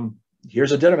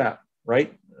 Here's a data map,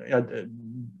 right?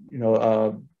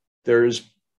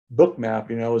 There's book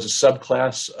map, is a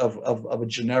subclass of a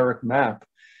generic map.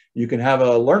 You can have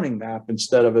a learning map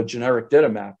instead of a generic data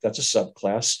map. That's a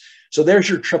subclass. So there's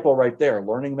your triple right there.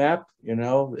 Learning map,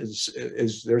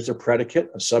 there's a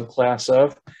predicate, a subclass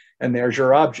of, and there's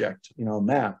your object,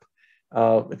 map.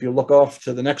 If you look off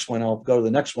to the next one, I'll go to the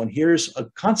next one. Here's a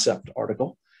concept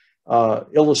article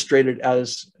illustrated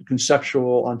as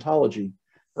conceptual ontology,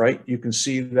 right? You can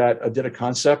see that a data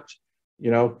concept,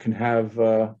 can have,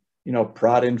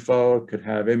 prod info, it could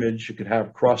have image, it could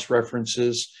have cross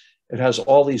references. It has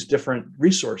all these different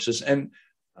resources. And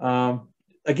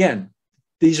again,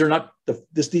 these are not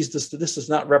this does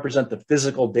not represent the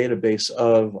physical database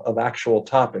of actual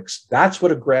topics. That's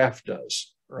what a graph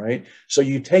does, right? So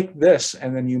you take this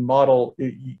and then you model,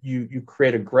 you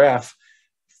create a graph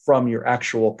from your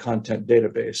actual content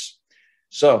database.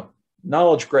 So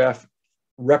knowledge graph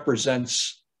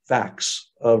represents facts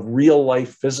of real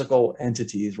life physical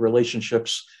entities,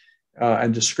 relationships,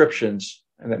 and descriptions.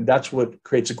 And that's what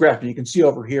creates a graph. And you can see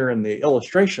over here in the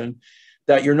illustration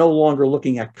that you're no longer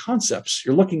looking at concepts.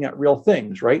 You're looking at real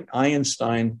things, right?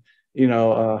 Einstein,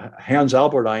 Hans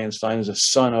Albert Einstein is a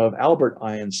son of Albert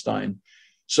Einstein.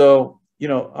 So,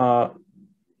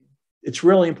 it's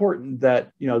really important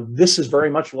that, this is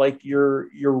very much like your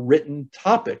written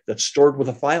topic that's stored with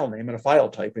a file name and a file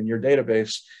type in your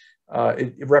database.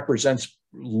 It represents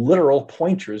literal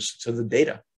pointers to the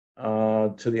data,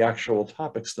 to the actual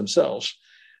topics themselves.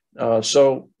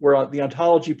 So where the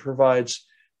ontology provides,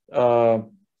 I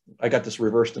got this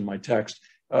reversed in my text,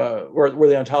 where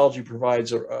the ontology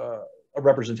provides a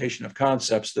representation of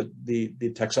concepts, that the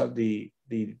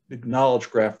knowledge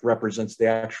graph represents the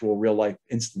actual real life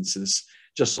instances,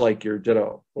 just like your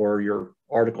data or your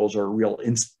articles are real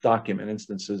document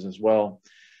instances as well.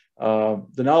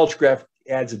 The knowledge graph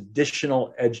adds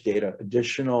additional edge data,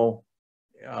 additional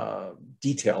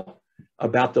detail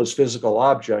about those physical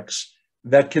objects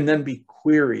that can then be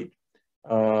queried,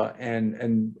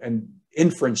 and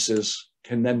inferences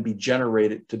can then be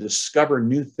generated to discover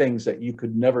new things that you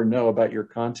could never know about your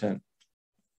content.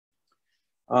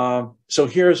 So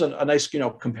here's a nice,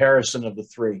 comparison of the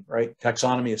three, right?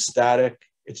 Taxonomy is static.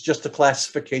 It's just a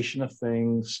classification of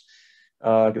things.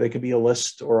 They could be a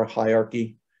list or a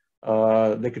hierarchy.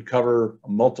 They could cover a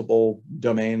multiple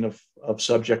domain of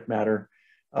subject matter.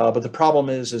 But the problem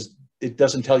is it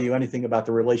doesn't tell you anything about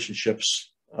the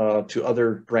relationships to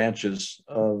other branches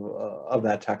of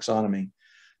that taxonomy.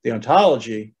 The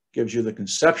ontology gives you the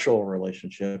conceptual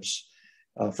relationships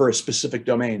for a specific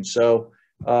domain. So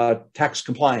tax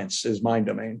compliance is my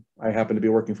domain. I happen to be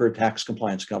working for a tax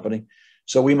compliance company.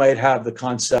 So we might have the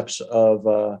concepts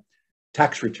of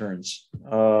tax returns,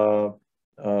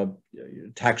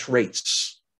 tax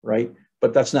rates, right?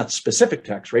 But that's not specific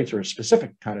tax rates or a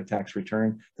specific kind of tax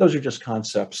return. Those are just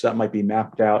concepts that might be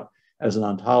mapped out as an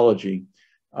ontology.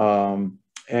 And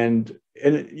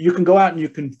you can go out and you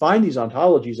can find these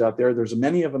ontologies out there. There's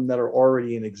many of them that are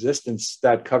already in existence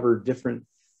that cover different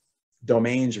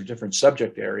domains or different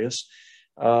subject areas,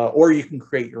 or you can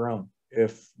create your own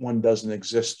if one doesn't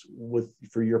exist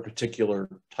for your particular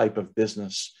type of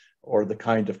business or the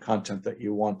kind of content that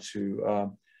you want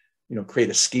to create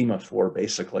a schema for,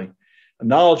 basically. A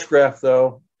knowledge graph,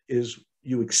 though, is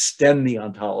you extend the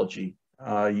ontology.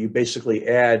 You basically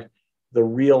add the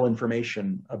real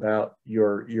information about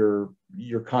your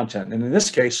content. And in this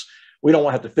case, we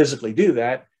don't have to physically do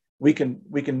that. We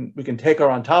can take our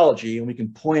ontology and we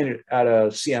can point it at a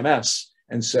CMS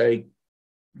and say,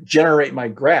 generate my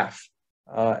graph,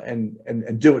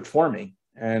 and do it for me,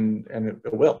 and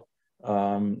it will.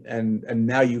 And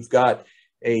now you've got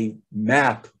a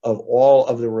map of all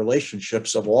of the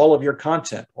relationships of all of your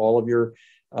content, all of your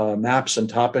maps and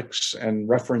topics and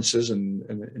references and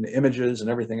images and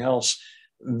everything else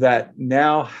that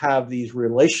now have these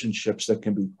relationships that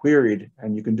can be queried,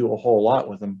 and you can do a whole lot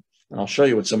with them. And I'll show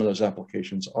you what some of those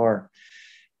applications are.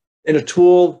 In a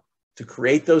tool to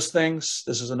create those things,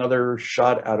 this is another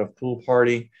shot out of Pool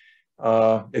Party.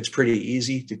 It's pretty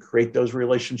easy to create those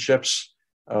relationships.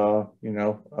 You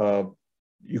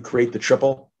create the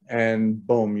triple and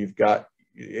boom,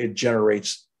 it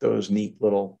generates those neat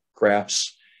little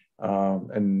graphs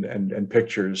and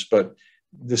pictures. But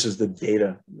this is the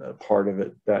data part of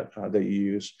it that you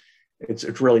use.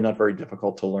 It's really not very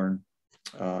difficult to learn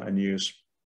and use.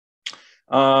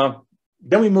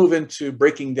 Then we move into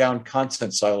breaking down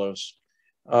content silos.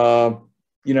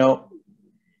 You know,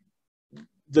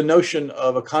 the notion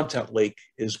of a content lake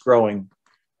is growing.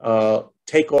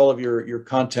 Take all of your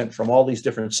content from all these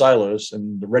different silos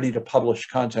and the ready to publish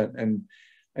content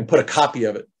and put a copy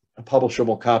of it, a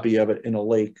publishable copy of it in a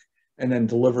lake, and then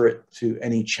deliver it to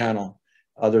any channel.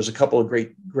 There's a couple of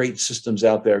great systems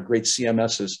out there, great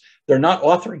CMSs. They're not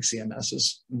authoring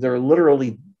CMSs. They're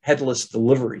literally headless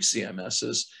delivery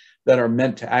CMSs that are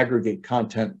meant to aggregate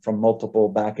content from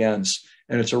multiple backends.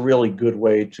 And it's a really good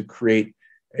way to create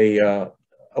a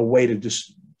way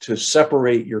to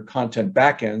separate your content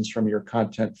backends from your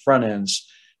content front ends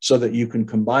so that you can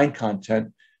combine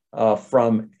content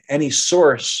from any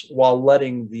source while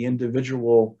letting the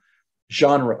individual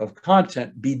genre of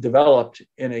content be developed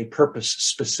in a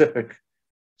purpose-specific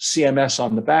CMS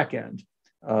on the back end.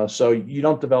 So you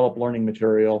don't develop learning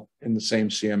material in the same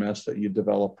CMS that you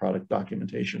develop product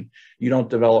documentation. You don't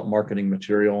develop marketing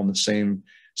material in the same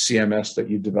CMS that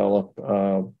you develop,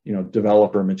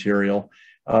 developer material.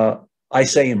 I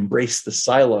say embrace the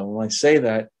silo. When I say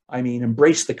that, I mean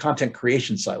embrace the content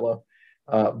creation silo,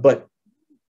 but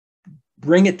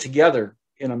bring it together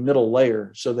in a middle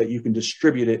layer so that you can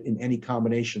distribute it in any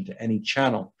combination to any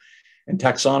channel. And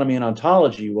taxonomy and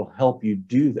ontology will help you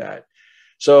do that.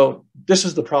 So this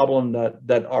is the problem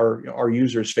that our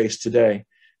users face today.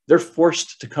 They're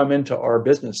forced to come into our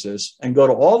businesses and go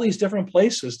to all these different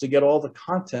places to get all the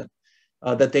content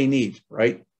that they need,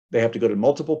 right? They have to go to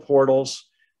multiple portals.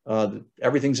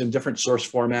 Everything's in different source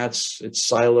formats. It's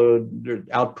siloed. Their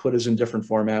output is in different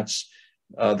formats.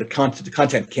 The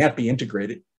content can't be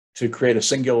integrated to create a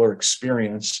singular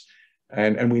experience.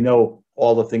 And we know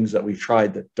all the things that we've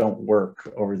tried that don't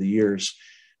work over the years.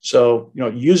 So,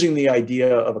 using the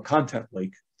idea of a content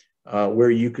lake where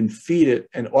you can feed it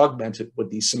and augment it with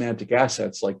these semantic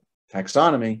assets like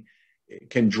taxonomy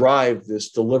can drive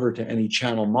this deliver to any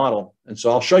channel model. And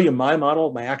so I'll show you my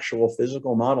model, my actual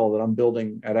physical model that I'm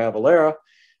building at Avalara.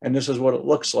 And this is what it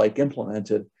looks like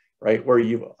implemented, right? Where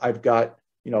I've got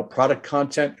product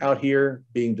content out here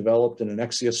being developed in an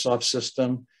Exiosoft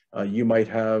system. You might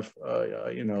have,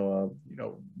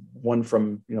 one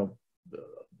from,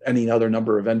 any other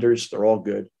number of vendors. They're all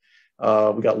good.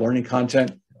 We got learning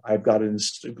content. I've got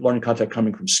learning content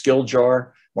coming from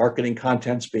SkillJar, marketing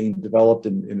contents being developed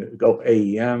in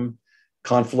AEM,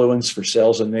 Confluence for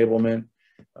sales enablement.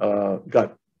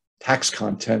 Got tax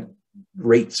content,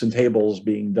 rates and tables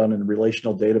being done in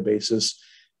relational databases.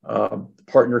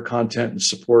 Partner content and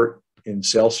support in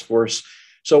Salesforce.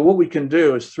 So what we can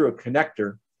do is through a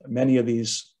connector, many of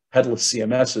these headless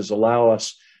CMSs allow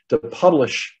us to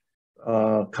publish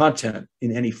content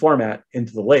in any format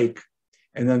into the lake.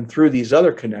 And then through these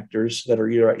other connectors that are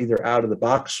either out of the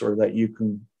box or that you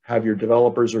can have your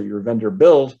developers or your vendor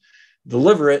build,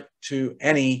 deliver it to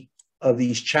any of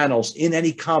these channels in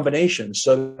any combination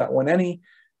so that when any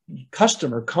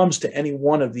customer comes to any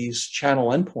one of these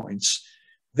channel endpoints,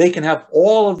 they can have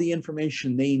all of the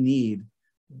information they need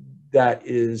that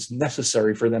is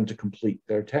necessary for them to complete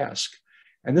their task.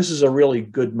 And this is a really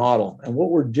good model. And what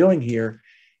we're doing here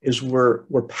is we're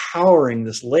powering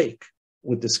this lake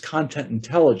with this content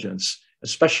intelligence,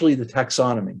 especially the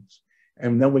taxonomies.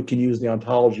 And then we can use the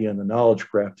ontology and the knowledge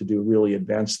graph to do really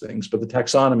advanced things. But the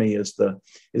taxonomy is the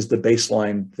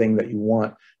baseline thing that you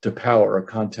want to power a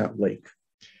content lake.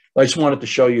 I just wanted to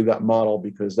show you that model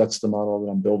because that's the model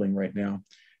that I'm building right now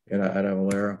at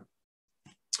Avalara.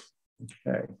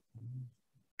 Okay,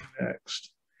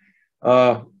 next.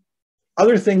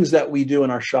 Other things that we do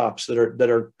in our shops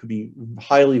that could be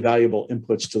highly valuable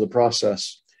inputs to the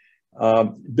process.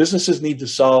 Businesses need to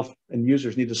solve and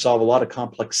users need to solve a lot of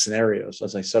complex scenarios,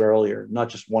 as I said earlier, not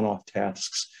just one-off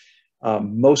tasks.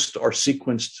 Most are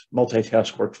sequenced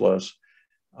multitask workflows.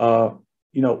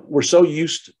 We're so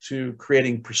used to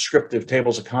creating prescriptive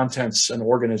tables of contents and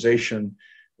organization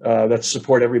that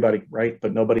support everybody, right?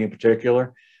 But nobody in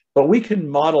particular. But we can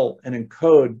model and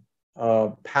encode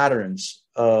patterns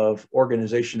of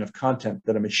organization of content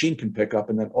that a machine can pick up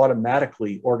and then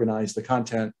automatically organize the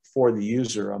content for the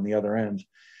user on the other end.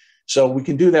 So we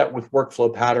can do that with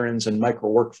workflow patterns and micro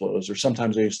workflows, or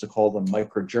sometimes I used to call them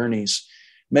micro journeys.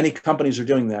 Many companies are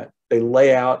doing that. They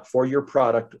lay out for your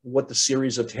product what the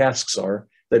series of tasks are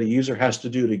that a user has to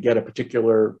do to get a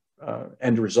particular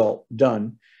end result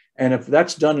done. And if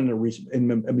that's done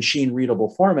in a machine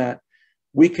readable format,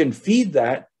 we can feed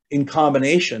that in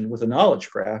combination with a knowledge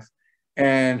graph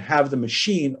and have the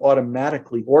machine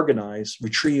automatically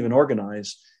retrieve and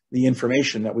organize the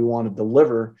information that we want to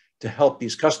deliver to help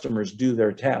these customers do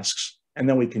their tasks. And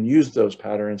then we can use those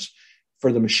patterns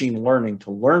for the machine learning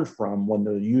to learn from when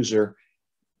the user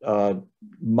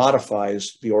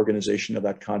modifies the organization of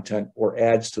that content, or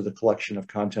adds to the collection of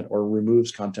content, or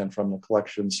removes content from the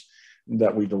collections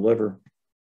that we deliver.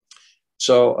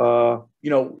 So,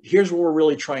 here's where we're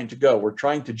really trying to go. We're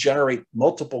trying to generate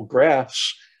multiple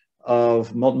graphs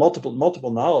of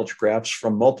multiple knowledge graphs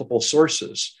from multiple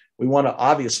sources. We want to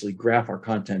obviously graph our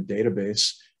content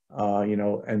database,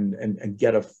 and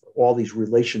get all these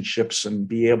relationships and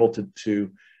be able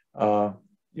to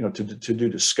do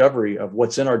discovery of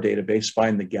what's in our database,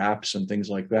 find the gaps and things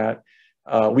like that.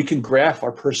 We can graph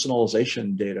our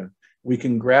personalization data. We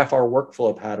can graph our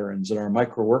workflow patterns and our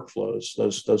micro workflows,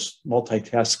 those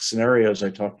multitask scenarios I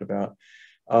talked about.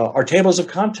 Our tables of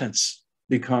contents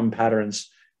become patterns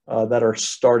that are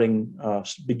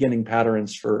beginning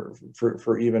patterns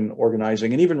for even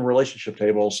organizing, and even relationship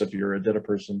tables if you're a data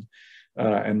person,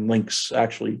 and links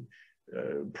actually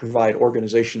provide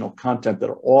organizational content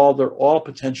they're all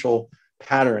potential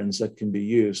patterns that can be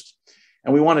used.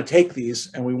 And we want to take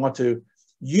these and we want to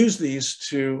use these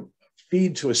to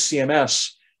feed to a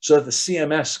CMS so that the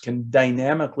CMS can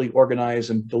dynamically organize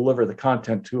and deliver the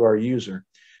content to our user.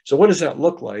 So what does that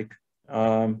look like?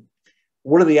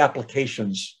 What are the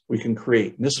applications we can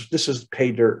create? And this is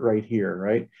pay dirt right here,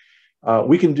 right?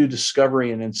 We can do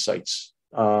discovery and insights.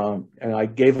 And I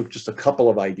gave just a couple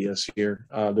of ideas here.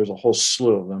 There's a whole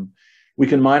slew of them. We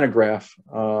can mine a graph.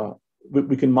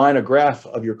 We can mine a graph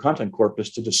of your content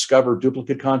corpus to discover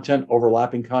duplicate content,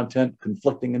 overlapping content,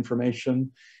 conflicting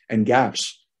information, and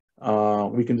gaps.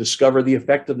 We can discover the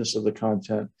effectiveness of the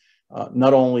content,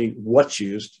 not only what's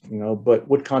used, but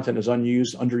what content is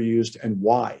unused, underused, and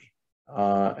why.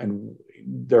 And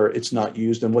it's not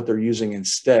used, and what they're using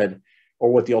instead,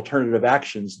 or what the alternative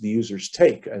actions the users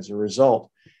take as a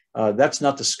result. That's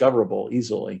not discoverable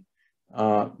easily.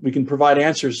 We can provide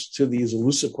answers to these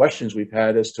elusive questions we've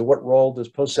had as to what role does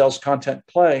post-sales content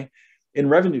play in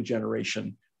revenue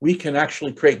generation. We can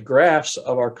actually create graphs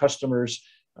of our customers'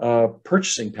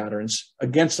 purchasing patterns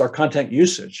against our content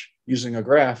usage using a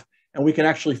graph, and we can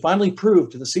actually finally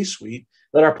prove to the C-suite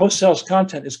that our post-sales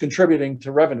content is contributing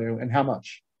to revenue and how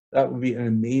much. That would be an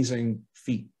amazing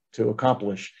feat to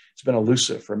accomplish. It's been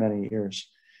elusive for many years.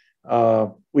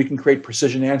 We can create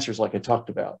precision answers like I talked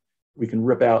about. We can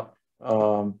rip out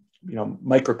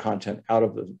microcontent out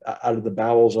of the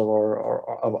bowels of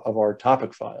our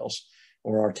topic files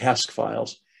or our task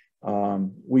files.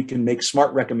 We can make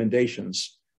smart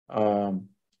recommendations.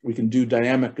 We can do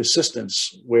dynamic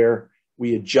assistance where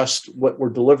we adjust what we're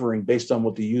delivering based on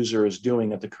what the user is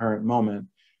doing at the current moment.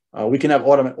 We can have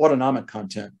autonomic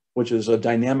content, which is a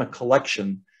dynamic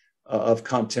collection of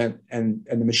content, and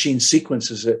the machine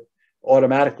sequences it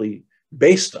automatically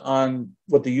based on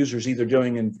what the user is either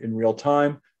doing in real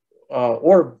time,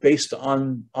 or based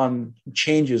on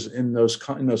changes in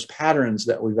those patterns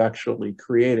that we've actually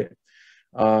created.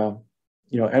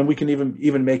 And we can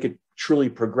even make it truly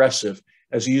progressive.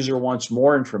 As a user wants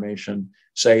more information,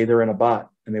 say they're in a bot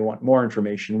and they want more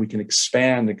information, we can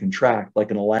expand and contract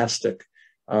like an elastic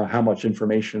how much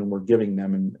information we're giving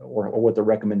them, or what the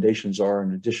recommendations are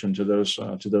in addition to those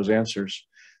answers.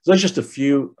 So that's just a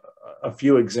few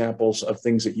examples of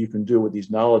things that you can do with these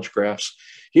knowledge graphs.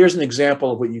 Here's an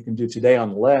example of what you can do today on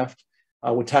the left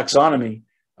with taxonomy.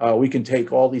 We can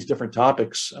take all these different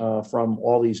topics from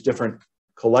all these different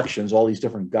collections, all these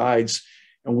different guides,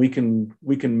 and we can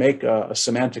make a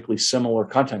semantically similar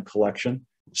content collection.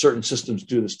 Certain systems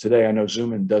do this today. I know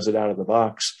Zoomin does it out of the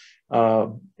box.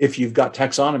 If you've got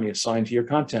taxonomy assigned to your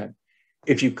content,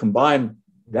 if you combine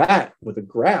that with a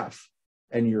graph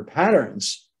and your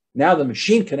patterns, now the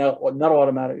machine can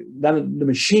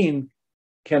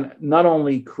not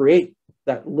only create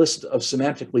that list of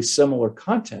semantically similar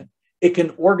content, it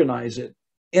can organize it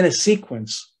in a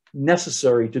sequence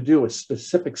necessary to do a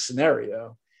specific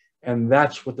scenario. And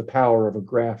that's what the power of a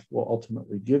graph will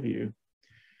ultimately give you.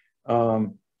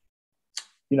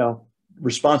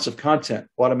 Responsive content,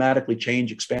 automatically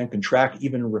change, expand, contract,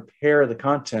 even repair the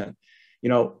content.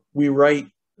 We write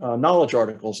knowledge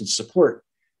articles and support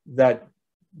that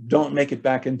don't make it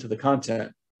back into the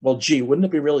content. Well, gee, wouldn't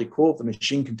it be really cool if the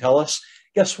machine can tell us,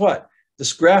 guess what?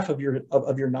 This graph of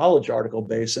your knowledge article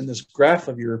base and this graph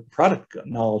of your product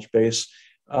knowledge base,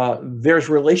 there's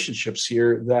relationships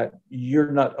here that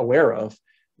you're not aware of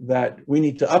that we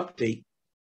need to update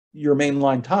your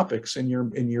mainline topics in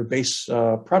your base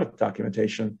product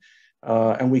documentation.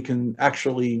 And we can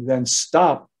actually then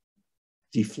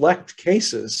deflect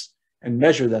cases and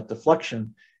measure that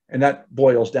deflection. And that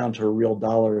boils down to real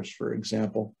dollars, for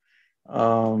example.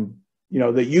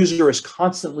 the user is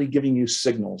constantly giving you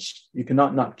signals. You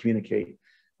cannot not communicate.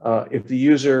 If the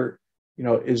user,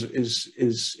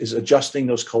 is adjusting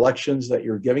those collections that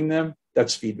you're giving them,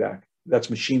 that's feedback. That's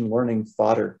machine learning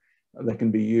fodder that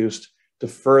can be used to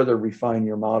further refine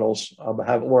your models,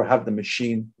 have the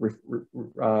machine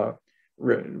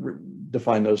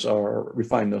define those or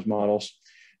refine those models.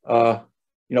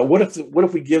 What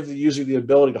if we give the user the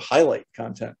ability to highlight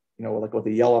content? Like with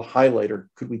the yellow highlighter,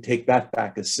 could we take that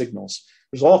back as signals?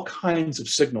 There's all kinds of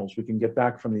signals we can get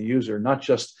back from the user, not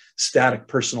just static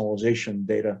personalization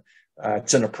data.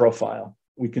 It's in a profile.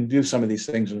 We can do some of these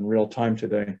things in real time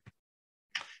today.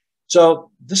 So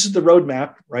this is the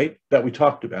roadmap, right, that we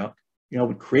talked about.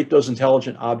 We create those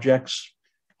intelligent objects,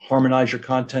 harmonize your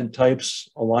content types,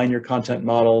 align your content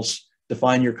models,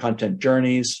 define your content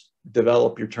journeys,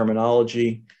 develop your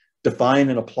terminology, define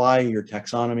and apply your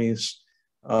taxonomies,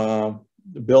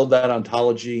 build that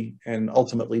ontology, and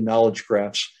ultimately knowledge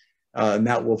graphs. And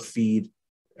that will feed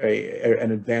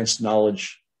an advanced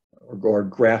knowledge or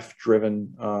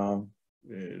graph-driven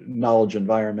knowledge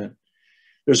environment.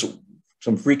 There's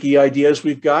some freaky ideas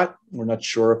we've got. We're not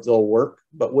sure if they'll work,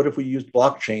 but what if we used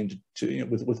blockchain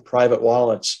with private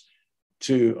wallets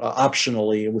to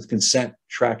optionally, with consent,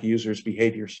 track users'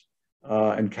 behaviors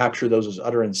and capture those as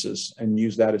utterances and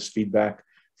use that as feedback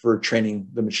for training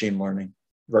the machine learning?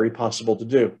 Very possible to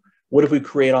do. What if we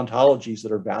create ontologies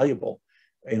that are valuable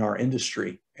in our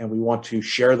industry and we want to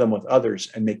share them with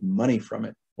others and make money from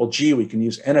it? Well, gee, we can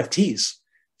use NFTs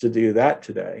to do that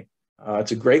today.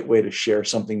 It's a great way to share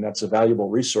something that's a valuable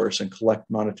resource and collect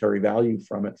monetary value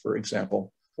from it, for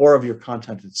example, or of your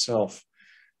content itself.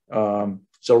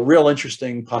 So real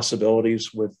interesting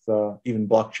possibilities with even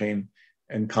blockchain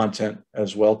and content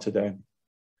as well today.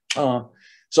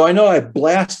 So I know I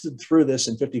blasted through this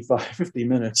in 50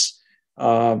 minutes.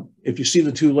 If you see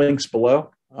the two links below,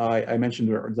 I mentioned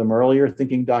them earlier,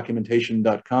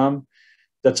 thinkingdocumentation.com.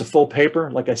 That's a full paper.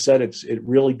 Like I said, it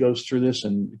really goes through this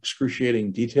in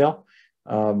excruciating detail,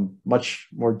 much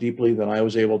more deeply than I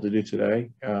was able to do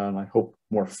today, and I hope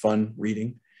more fun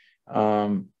reading.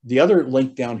 The other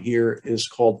link down here is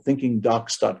called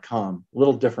thinkingdocs.com, a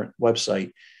little different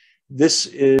website. This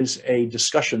is a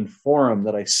discussion forum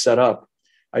that I set up.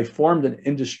 I formed an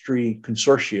industry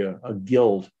consortia, a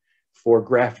guild for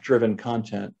graph-driven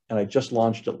content, and I just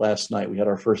launched it last night. We had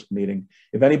our first meeting.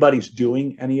 If anybody's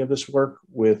doing any of this work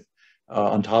with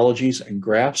ontologies and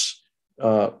graphs,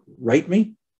 write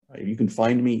me. You can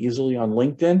find me easily on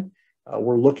LinkedIn.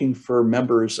 We're looking for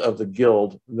members of the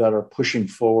guild that are pushing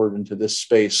forward into this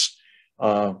space.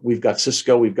 We've got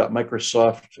Cisco, we've got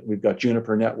Microsoft, we've got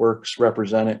Juniper Networks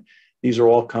represented. These are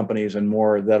all companies and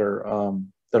more that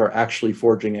are actually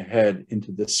forging ahead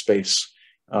into this space.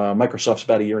 Microsoft's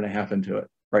about 1.5 years into it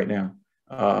right now.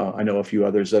 I know a few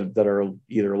others that are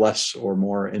either less or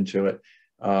more into it,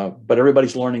 but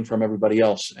everybody's learning from everybody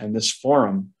else. And this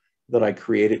forum that I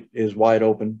created is wide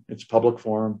open. It's a public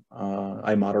forum.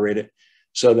 I moderate it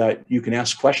so that you can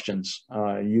ask questions.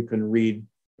 You can read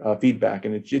feedback,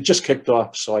 and it just kicked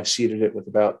off. So I seeded it with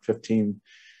about 10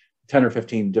 or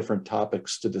 15 different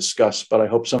topics to discuss. But I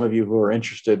hope some of you who are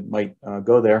interested might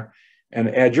go there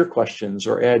and add your questions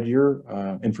or add your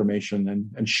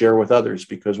information and share with others,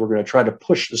 because we're going to try to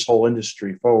push this whole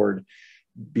industry forward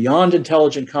beyond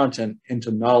intelligent content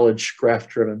into knowledge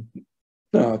graph-driven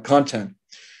content.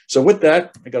 So with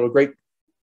that, I got a great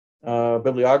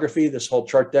bibliography. This whole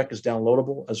chart deck is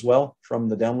downloadable as well from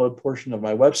the download portion of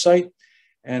my website.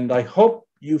 And I hope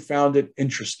you found it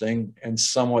interesting and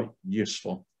somewhat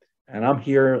useful. And I'm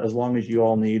here as long as you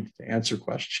all need to answer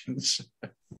questions.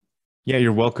 Yeah,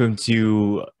 you're welcome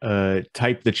to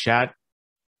type the chat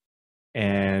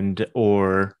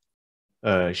or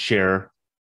share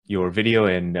your video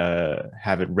and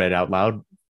have it read out loud.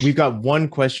 We've got one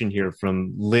question here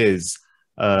from Liz.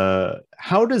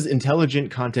 How does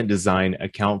intelligent content design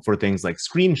account for things like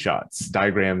screenshots,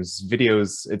 diagrams,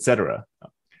 videos, etc.?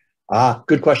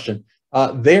 Good question.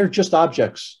 They're just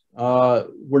objects.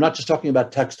 We're not just talking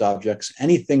about text objects.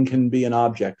 Anything can be an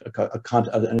object,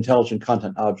 an intelligent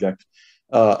content object.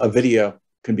 A video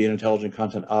can be an intelligent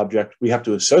content object. We have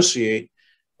to associate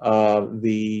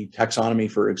the taxonomy,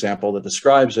 for example, that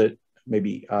describes it,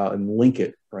 maybe and link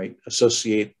it, right?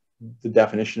 Associate the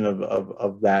definition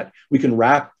of that. We can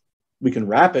wrap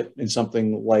it in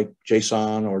something like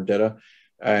JSON or data,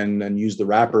 and then use the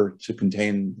wrapper to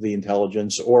contain the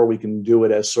intelligence, or we can do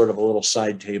it as sort of a little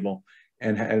side table,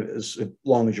 and as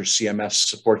long as your CMS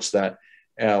supports that,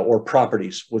 or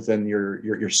properties within your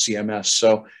CMS.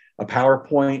 So a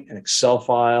PowerPoint, an Excel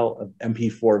file, an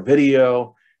MP4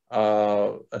 video,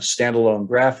 a standalone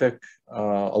graphic,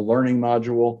 a learning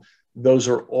module. those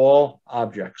are all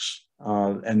objects,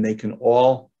 and they can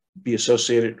all be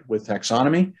associated with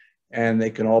taxonomy, and they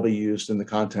can all be used in the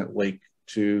content lake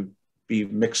to be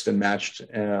mixed and matched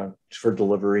for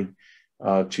delivery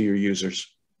to your users.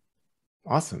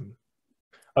 Awesome.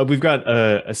 We've got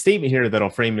a statement here that I'll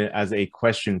frame it as a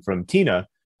question from Tina.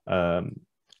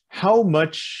 How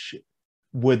much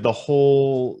would the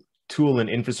whole tool and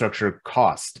infrastructure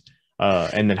cost?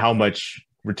 And then how much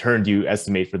return do you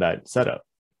estimate for that setup?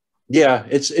 Yeah,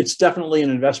 it's definitely an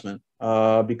investment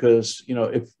because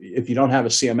if you don't have a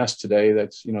CMS today,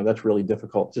 that's really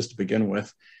difficult just to begin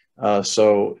with.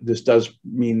 So this does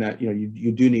mean that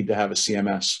you do need to have a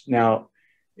CMS. Now,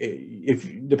 if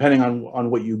depending on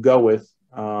what you go with,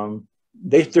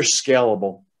 they're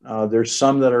scalable. There's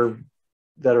some that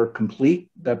are complete,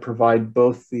 that provide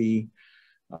both the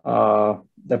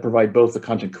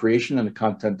content creation and the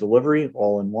content delivery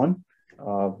all in one.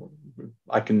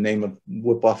 I can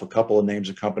whip off a couple of names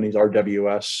of companies: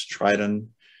 RWS, Triton.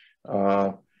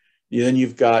 Then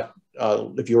you've got,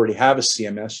 if you already have a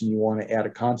CMS and you want to add a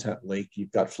content lake,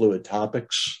 you've got Fluid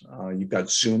Topics, you've got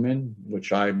Zoomin,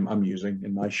 which I'm using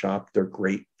in my shop. They're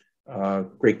great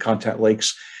content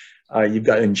lakes. You've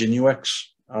got Nginx.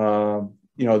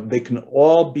 They can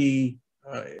all be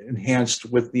enhanced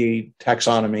with the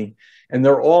taxonomy, and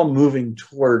they're all moving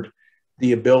toward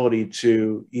the ability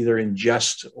to either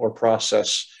ingest or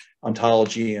process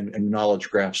ontology and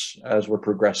knowledge graphs as we're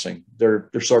progressing.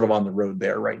 They're sort of on the road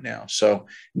there right now. So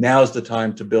now is the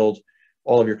time to build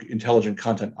all of your intelligent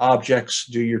content objects,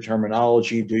 do your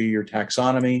terminology, do your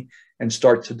taxonomy, and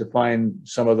start to define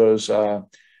some of those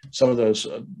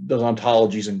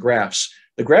ontologies and graphs.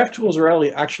 The graph tools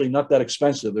are actually not that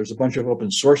expensive. There's a bunch of open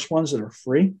source ones that are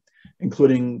free,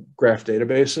 including graph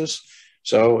databases.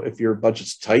 So if your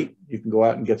budget's tight, you can go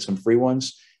out and get some free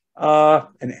ones.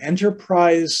 An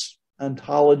enterprise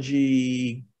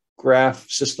ontology graph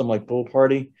system like Bull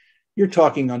Party, you're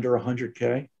talking under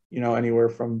 100K, anywhere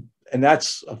from, and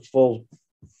that's a full,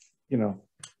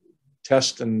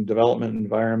 test and development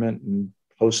environment and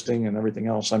hosting and everything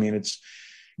else. I mean, it's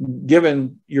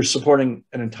given you're supporting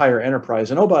an entire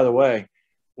enterprise. And oh, by the way,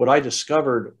 what I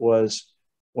discovered was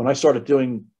when I started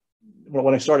doing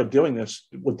this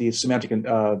with the semantic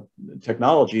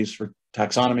technologies for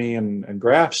taxonomy and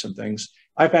graphs and things,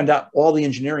 I found out all the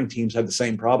engineering teams had the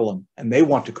same problem, and they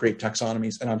want to create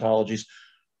taxonomies and ontologies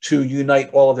to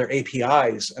unite all of their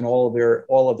APIs and all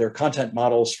of their content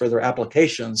models for their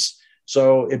applications.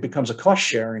 So it becomes a cost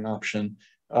sharing option.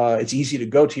 It's easy to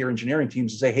go to your engineering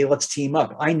teams and say, hey, let's team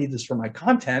up. I need this for my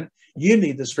content. You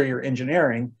need this for your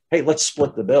engineering. Hey, let's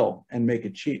split the bill and make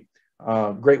it cheap.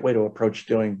 Great way to approach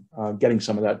getting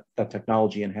some of that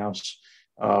technology in-house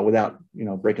without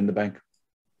breaking the bank.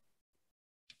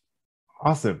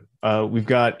 Awesome. We've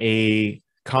got a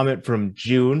comment from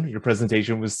June. Your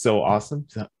presentation was so awesome.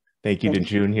 So thank you to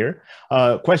June here.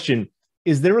 Question: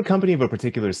 is there a company of a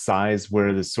particular size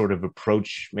where this sort of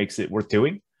approach makes it worth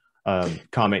doing?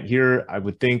 Comment here: I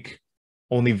would think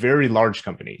only very large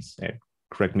companies. And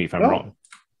correct me if I'm wrong.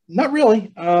 Not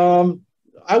really.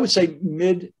 I would say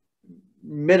mid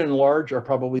and large are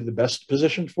probably the best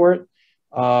positioned for it.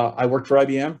 I worked for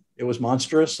IBM. It was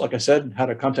monstrous. Like I said,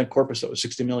 had a content corpus that was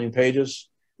 60 million pages.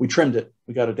 We trimmed it.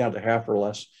 We got it down to half or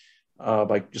less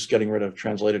by just getting rid of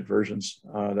translated versions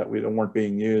that weren't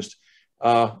being used.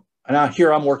 And now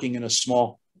here I'm working in a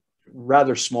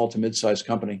rather small to mid-sized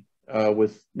company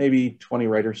with maybe 20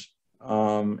 writers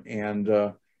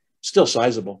and still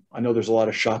sizable. I know there's a lot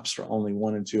of shops for only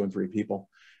 1 and 2 and 3 people.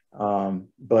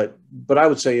 But I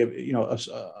would say,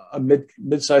 a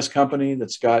mid-sized company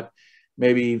that's got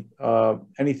maybe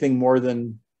anything more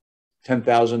than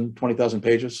 10,000, 20,000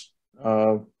 pages,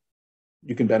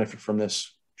 you can benefit from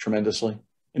this tremendously.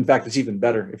 In fact, it's even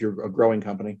better if you're a growing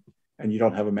company and you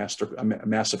don't have a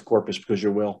massive corpus because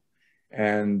you will.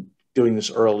 And doing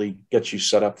this early gets you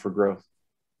set up for growth.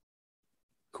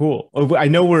 Cool. I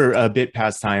know we're a bit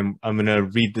past time. I'm going to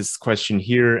read this question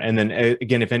here. And then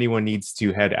again, if anyone needs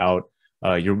to head out,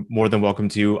 you're more than welcome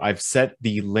to. I've set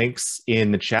the links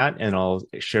in the chat and I'll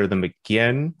share them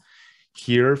again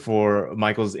here for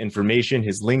Michael's information,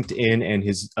 his LinkedIn and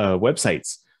his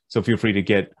websites. So feel free to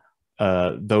get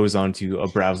those onto a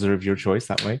browser of your choice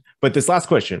that way. But this last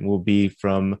question will be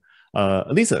from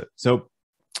Elisa. So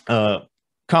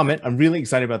comment: I'm really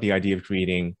excited about the idea of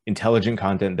creating intelligent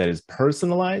content that is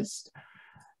personalized,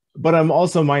 but I'm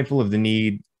also mindful of the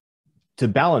need to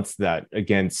balance that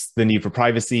against the need for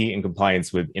privacy and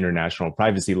compliance with international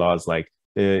privacy laws like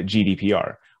the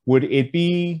GDPR. Would it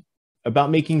be about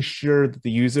making sure that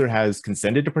the user has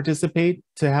consented to participate,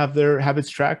 to have their habits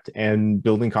tracked and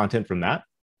building content from that?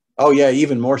 Oh yeah,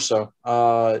 even more so.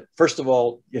 First of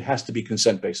all, it has to be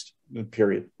consent-based,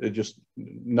 period. It just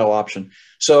no option.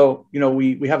 So,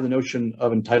 we have the notion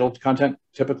of entitled content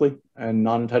typically and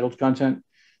non-entitled content.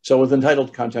 So with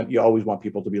entitled content, you always want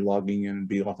people to be logging in and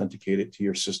be authenticated to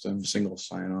your system, single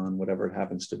sign-on, whatever it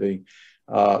happens to be.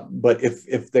 But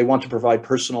if they want to provide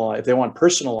if they want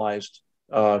personalized,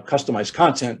 customized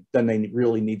content, then they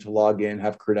really need to log in,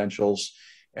 have credentials,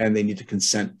 and they need to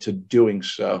consent to doing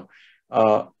so.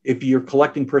 If you're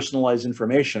collecting personalized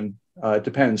information, it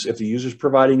depends. If the user's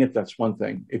providing it, that's one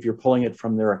thing. If you're pulling it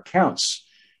from their accounts,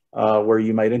 where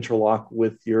you might interlock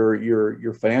with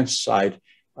your finance side,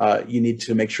 you need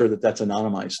to make sure that that's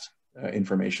anonymized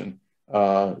information.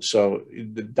 So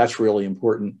that's really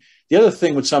important. The other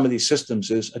thing with some of these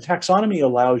systems is a taxonomy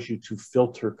allows you to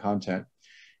filter content.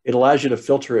 It allows you to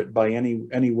filter it by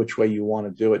any which way you want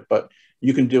to do it, but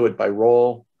you can do it by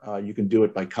role. You can do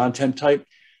it by content type.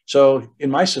 So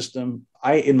in my system,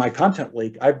 in my content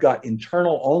lake, I've got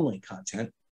internal only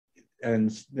content,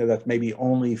 and that's maybe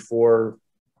only for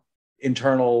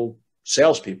internal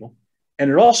salespeople. And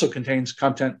it also contains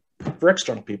content for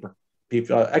external people,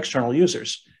 external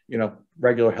users,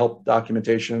 regular help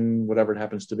documentation, whatever it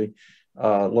happens to be,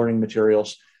 learning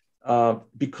materials.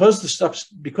 Because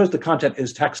the content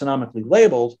is taxonomically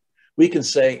labeled, we can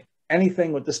say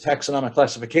anything with this taxonomic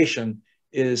classification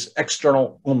is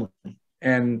external only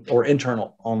or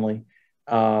internal only,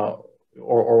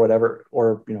 or whatever,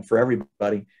 or for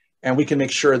everybody. And we can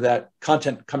make sure that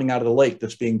content coming out of the lake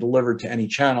that's being delivered to any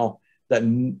channel, that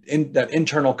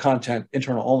internal content,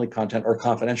 internal only content, or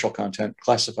confidential content,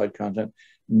 classified content,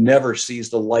 never sees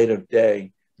the light of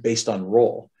day based on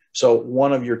role. So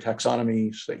one of your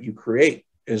taxonomies that you create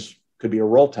could be a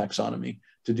role taxonomy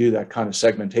to do that kind of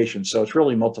segmentation. So it's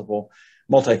really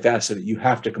multifaceted. You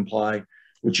have to comply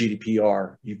with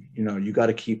GDPR. You got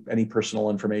to keep any personal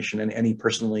information and any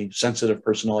personally sensitive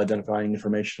personal identifying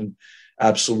information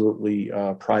absolutely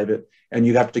private. And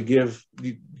you have to give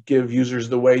users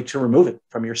the way to remove it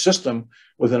from your system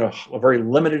within a very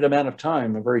limited amount of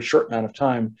time, a very short amount of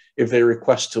time, if they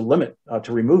request to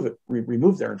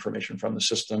remove their information from the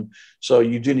system. So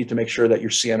you do need to make sure that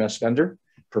your CMS vendor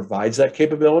provides that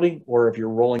capability, or if you're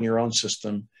rolling your own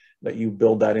system, that you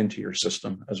build that into your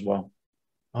system as well.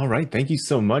 All right. Thank you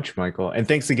so much, Michael. And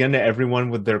thanks again to everyone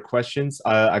with their questions.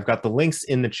 I've got the links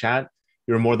in the chat.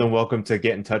 You're more than welcome to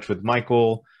get in touch with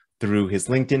Michael through his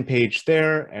LinkedIn page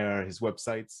there, or his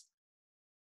websites.